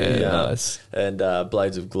 eh? Yeah, nice. And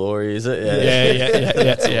Blades of Glory, is it?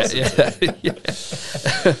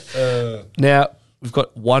 Yeah. Now, we've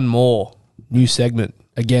got one more new segment.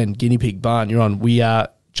 Again, Guinea Pig Barn, you're on. We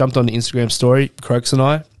jumped on the Instagram story, Crokes and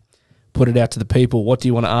I, put it out to the people. What do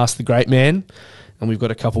you want to ask the great man? And we've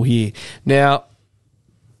got a couple here. Now,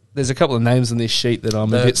 there's a couple of names on this sheet that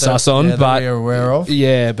I'm a bit sus on, that but we're aware of.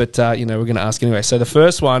 yeah, but we're going to ask anyway. So the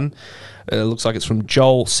first one looks like it's from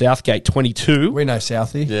Joel Southgate, 22. We know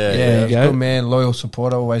Southie. Yeah, there you go. Good man, loyal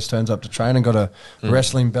supporter, always turns up to train and got a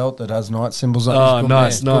wrestling belt that has night symbols on it. Oh, Good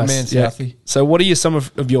nice, man. nice. Good man, Yeah. Southie. So what are some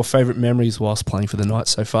of your favourite memories whilst playing for the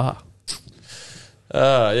Knights so far?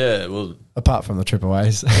 Yeah, well, Apart from the trip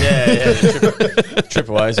aways. the trip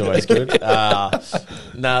away is always good. I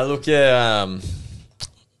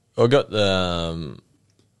got the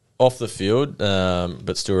off the field,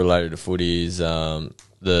 but still related to footy is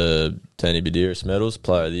the Tony Badiris medals,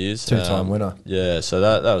 Player of the Years. Two-time winner. Yeah, so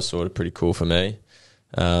that was sort of pretty cool for me.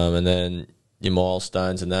 And then your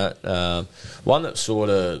milestones and that. One that sort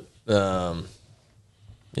of,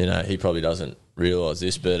 he probably doesn't realise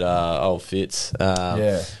this, but old Fitz,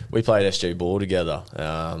 we played SG ball together.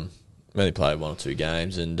 We only played 1 or 2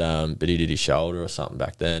 games, and but he did his shoulder or something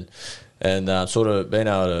back then. And sort of being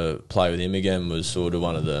able to play with him again was sort of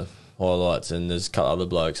one of the highlights. And there's a couple other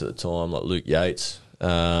blokes at the time, like Luke Yates.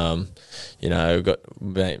 Got me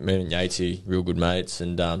and Yatesy, real good mates,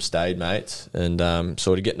 and stayed mates. And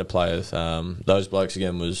sort of getting to play with those blokes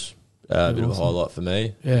again was a bit of a highlight for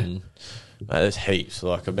me. Yeah. And, mate, there's heaps.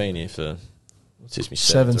 Like, I've been here for, what's this, me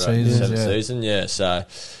 7 seasons, seventh yeah. season, yeah. So,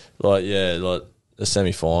 like the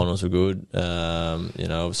semi-finals were good.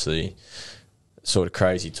 Obviously, sort of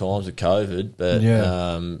crazy times with COVID, but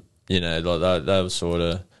that was sort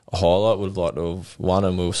of a highlight. Would have liked to have won,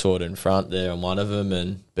 and we were sort of in front there on one of them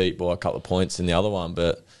and beat by a couple of points in the other one.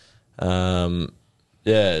 But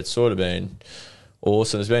it's sort of been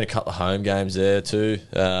awesome. There's been a couple of home games there too.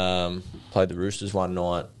 Played the Roosters one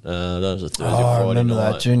night. That was a Thursday, I Friday remember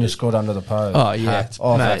night. that. Junior scored under the post. Oh, yeah.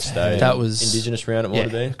 Oh, Mate, Stadium. that was... Indigenous round, it might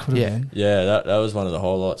have been. Could have been. Yeah, that was one of the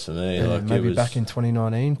highlights for me. Yeah, like maybe it was, back in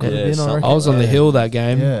 2019. Could Yeah, have been, I something. reckon. I was on the hill that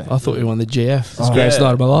game. Yeah. I thought we won the GF. It was the Oh. greatest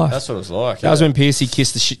night of my life. That's what it was like. That was when Piercy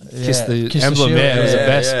kissed the Kissed emblem. shield. Yeah, it was the Yeah,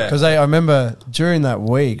 best. yeah. Because I remember during that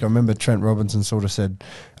week, I remember Trent Robinson sort of said,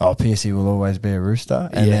 "Oh, Piercy will always be a Rooster,"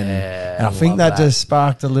 and Yeah, then I love think that that. just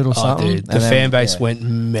sparked a little Oh, something. dude, the And then- fan base yeah. went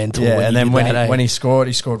mental. Yeah, and then did when that, he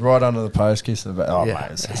scored right under the post, kissed the oh Yeah, mate,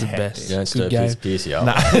 it was that's the best. You don't Good stir game. Piercy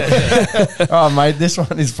up. Oh mate, this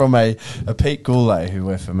one is from a Pete Goulet who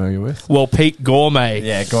we're familiar with. Well, Pete Gourmet,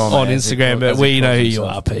 Yeah, Gourmet, on as he Instagram, call- but as he we know calls who you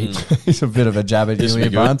himself. are, Pete. He's a bit of a jab at This you will here,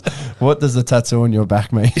 be Barnes. What does the tattoo on your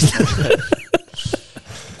back mean?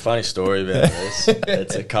 Funny story about this.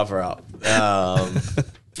 It's a cover up. I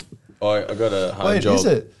got a home Wait, job. is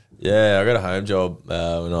it? Yeah, I got a home job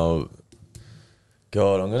when I'm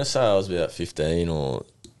going to say I was about 15 or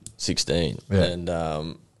 16. Yeah. And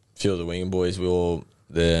a few of the winging boys we all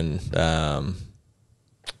then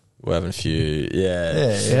we're having a few, Yeah.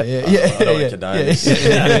 I don't want to condone this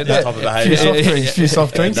that type of behaviour. Few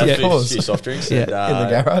soft drinks, And of a course. few soft drinks. Yeah. And, In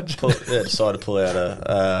the garage. decided to pull out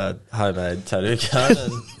a homemade tattoo gun.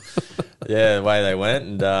 And yeah, the way they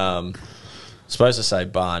went. And supposed to say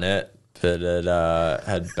Barnett, but it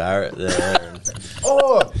had Barrett there. And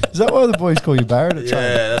Oh, is that why the boys call you Barrett at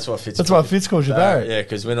training? yeah, that's what Fitz. That's why Fitz calls you Barrett. Yeah,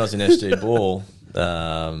 because when I was in SG ball,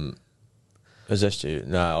 it was SG.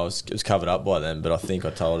 No, it was covered up by then. But I think I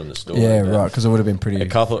told him the story. Yeah, but right, because it would have been pretty... A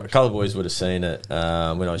couple of boys would have seen it when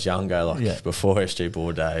I was younger, like Yeah. before SG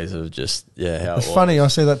ball days. It was just how it It's was. funny, I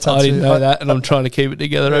see that tattoo. I didn't know that, and I'm trying to keep it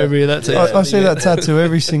together over here. That's it. I see that tattoo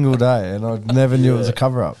every single day, and I never knew it was a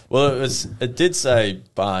cover-up. Well, it did say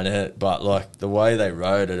Barnett, but like the way they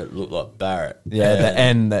wrote it, it looked like Barrett. Yeah,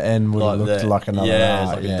 And the N would have looked like another yeah, R.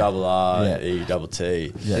 it's like yeah. a double R, Yeah. E double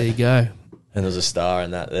T. Yeah. There you go. And there's a star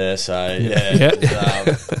in that there, so yeah.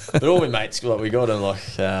 Yeah. But all my mates, like we got him, like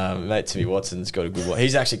mate Timmy Watson's got a good one.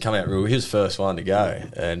 He's actually come out real. He was the first one to go,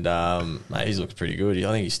 and mate, he's looked pretty good.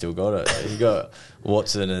 I think he's still got it. He got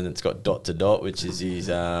Watson, and it's got Dot to Dot, which is his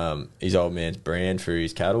old man's brand for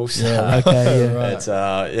his cattle. So Yeah. Okay, yeah. Right. it's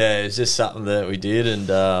it's just something that we did, and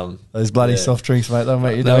Those bloody yeah. soft drinks, mate, they'll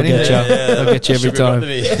make you do They'll get anything. you. They'll get you every Sugar got time. to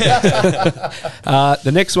me.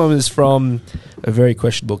 The next one is from a very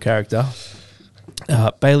questionable character.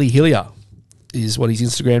 Bailey Hillier is what his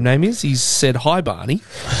Instagram name is. He's said, "Hi, Barney.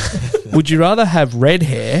 Would you rather have red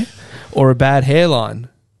hair or a bad hairline?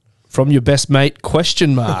 From your best mate,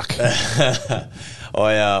 question mark."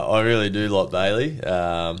 I really do like Bailey.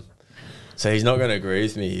 So he's not going to agree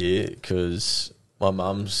with me here because my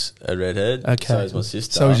mum's a redhead. Okay. So is my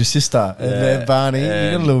sister. So is your sister. And then Barney, you got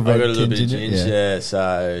a And little red I've got a little tinge bit of in you. ginge, yeah.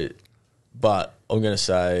 So, but I'm going to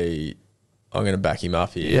say I'm going to back him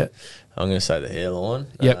up here. Yeah. I'm going to say the hairline.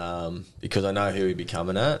 Yep. Because I know who he'd be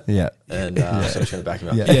coming at. Yeah. And so I'm just going to back him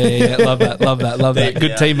up. Yeah. Yeah. Love that. Love that.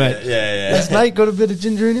 Good teammate. Yeah. Has Nate got a bit of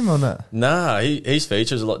ginger in him or not? Nah, his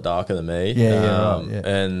features a lot darker than me. Yeah, right, yeah.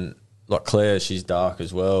 And like Claire, she's dark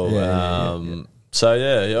as well. Yeah. So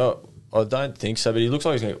yeah, I don't think so. But he looks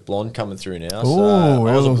like he's got blonde coming through now. Ooh, So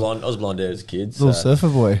I was little- blonde hair as a kid. Little So. surfer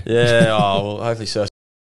boy. Yeah. Well, hopefully surf.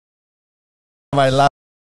 Mate,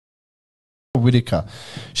 Whitaker.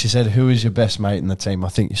 She said, "Who is your best mate in the team?" I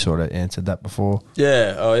think you sort of answered that before.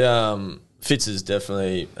 Yeah. Fitz is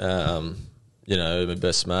definitely my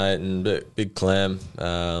best mate and big clam.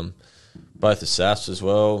 Both the Safs as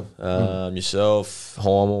well. Yourself,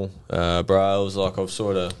 Heimel, Brails. Like I've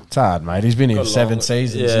sort of It's hard, mate. He's been here got 7 along-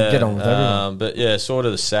 seasons. You get on with everyone. But yeah, sort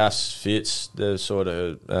of the Safs Fitz. They've sort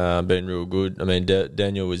of been real good. I mean,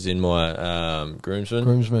 Daniel was in my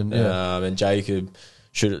groomsman. And Jacob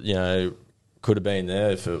should could have been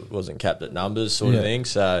there if it wasn't capped at numbers, sort of thing.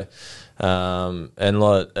 So, and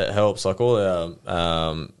like it helps. Like all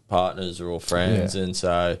our partners are all friends, and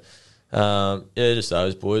so just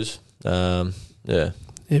those boys. Yeah,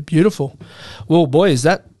 beautiful. Well, boys,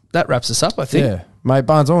 that wraps us up, I think. Yeah, mate,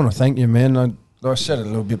 Barnes, I want to thank you, man. I said it a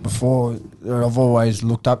little bit before. I've always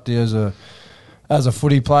looked up to you as a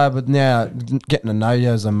footy player, but now getting to know you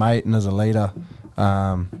as a mate and as a leader,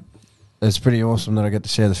 it's pretty awesome that I get to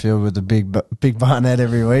share the field with the big Barnett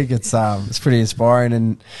every week. It's pretty inspiring,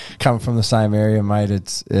 and coming from the same area, mate,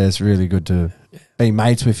 it's really good to be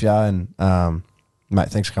mates with you. And mate,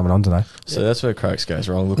 thanks for coming on today. So that's where Crokes goes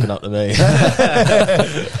wrong, looking up to me.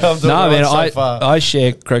 No, man, I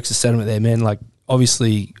share Crokes' sentiment there, man. Like,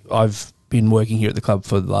 obviously, I've been working here at the club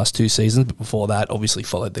for the last 2 seasons, but before that, obviously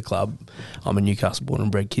followed the club. I'm a Newcastle born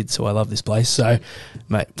and bred kid, so I love this place. So,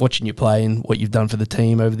 mate, watching you play and what you've done for the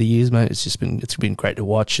team over the years, mate, it's been great to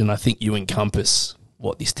watch, and I think you encompass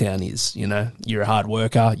what this town is. You know, you're a hard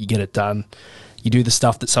worker, you get it done. You do the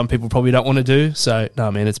stuff that some people probably don't want to do. So, no,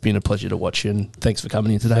 man, it's been a pleasure to watch you, and thanks for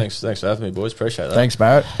coming in today. Thanks for having me, boys. Appreciate that. Thanks,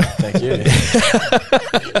 Barrett. Thank you.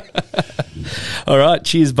 All right,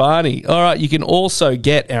 cheers, Barney. All right, you can also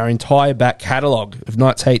get our entire back catalogue of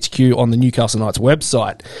Knights HQ on the Newcastle Knights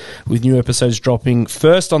website, with new episodes dropping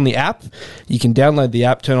first on the app. You can download the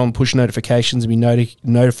app, turn on push notifications, and be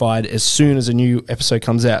notified as soon as a new episode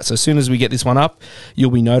comes out. So as soon as we get this one up,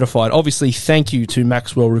 you'll be notified. Obviously, thank you to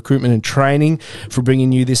Maxwell Recruitment and Training for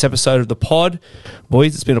bringing you this episode of the pod.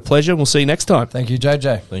 Boys, it's been a pleasure. We'll see you next time. Thank you,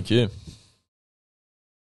 JJ. Thank you.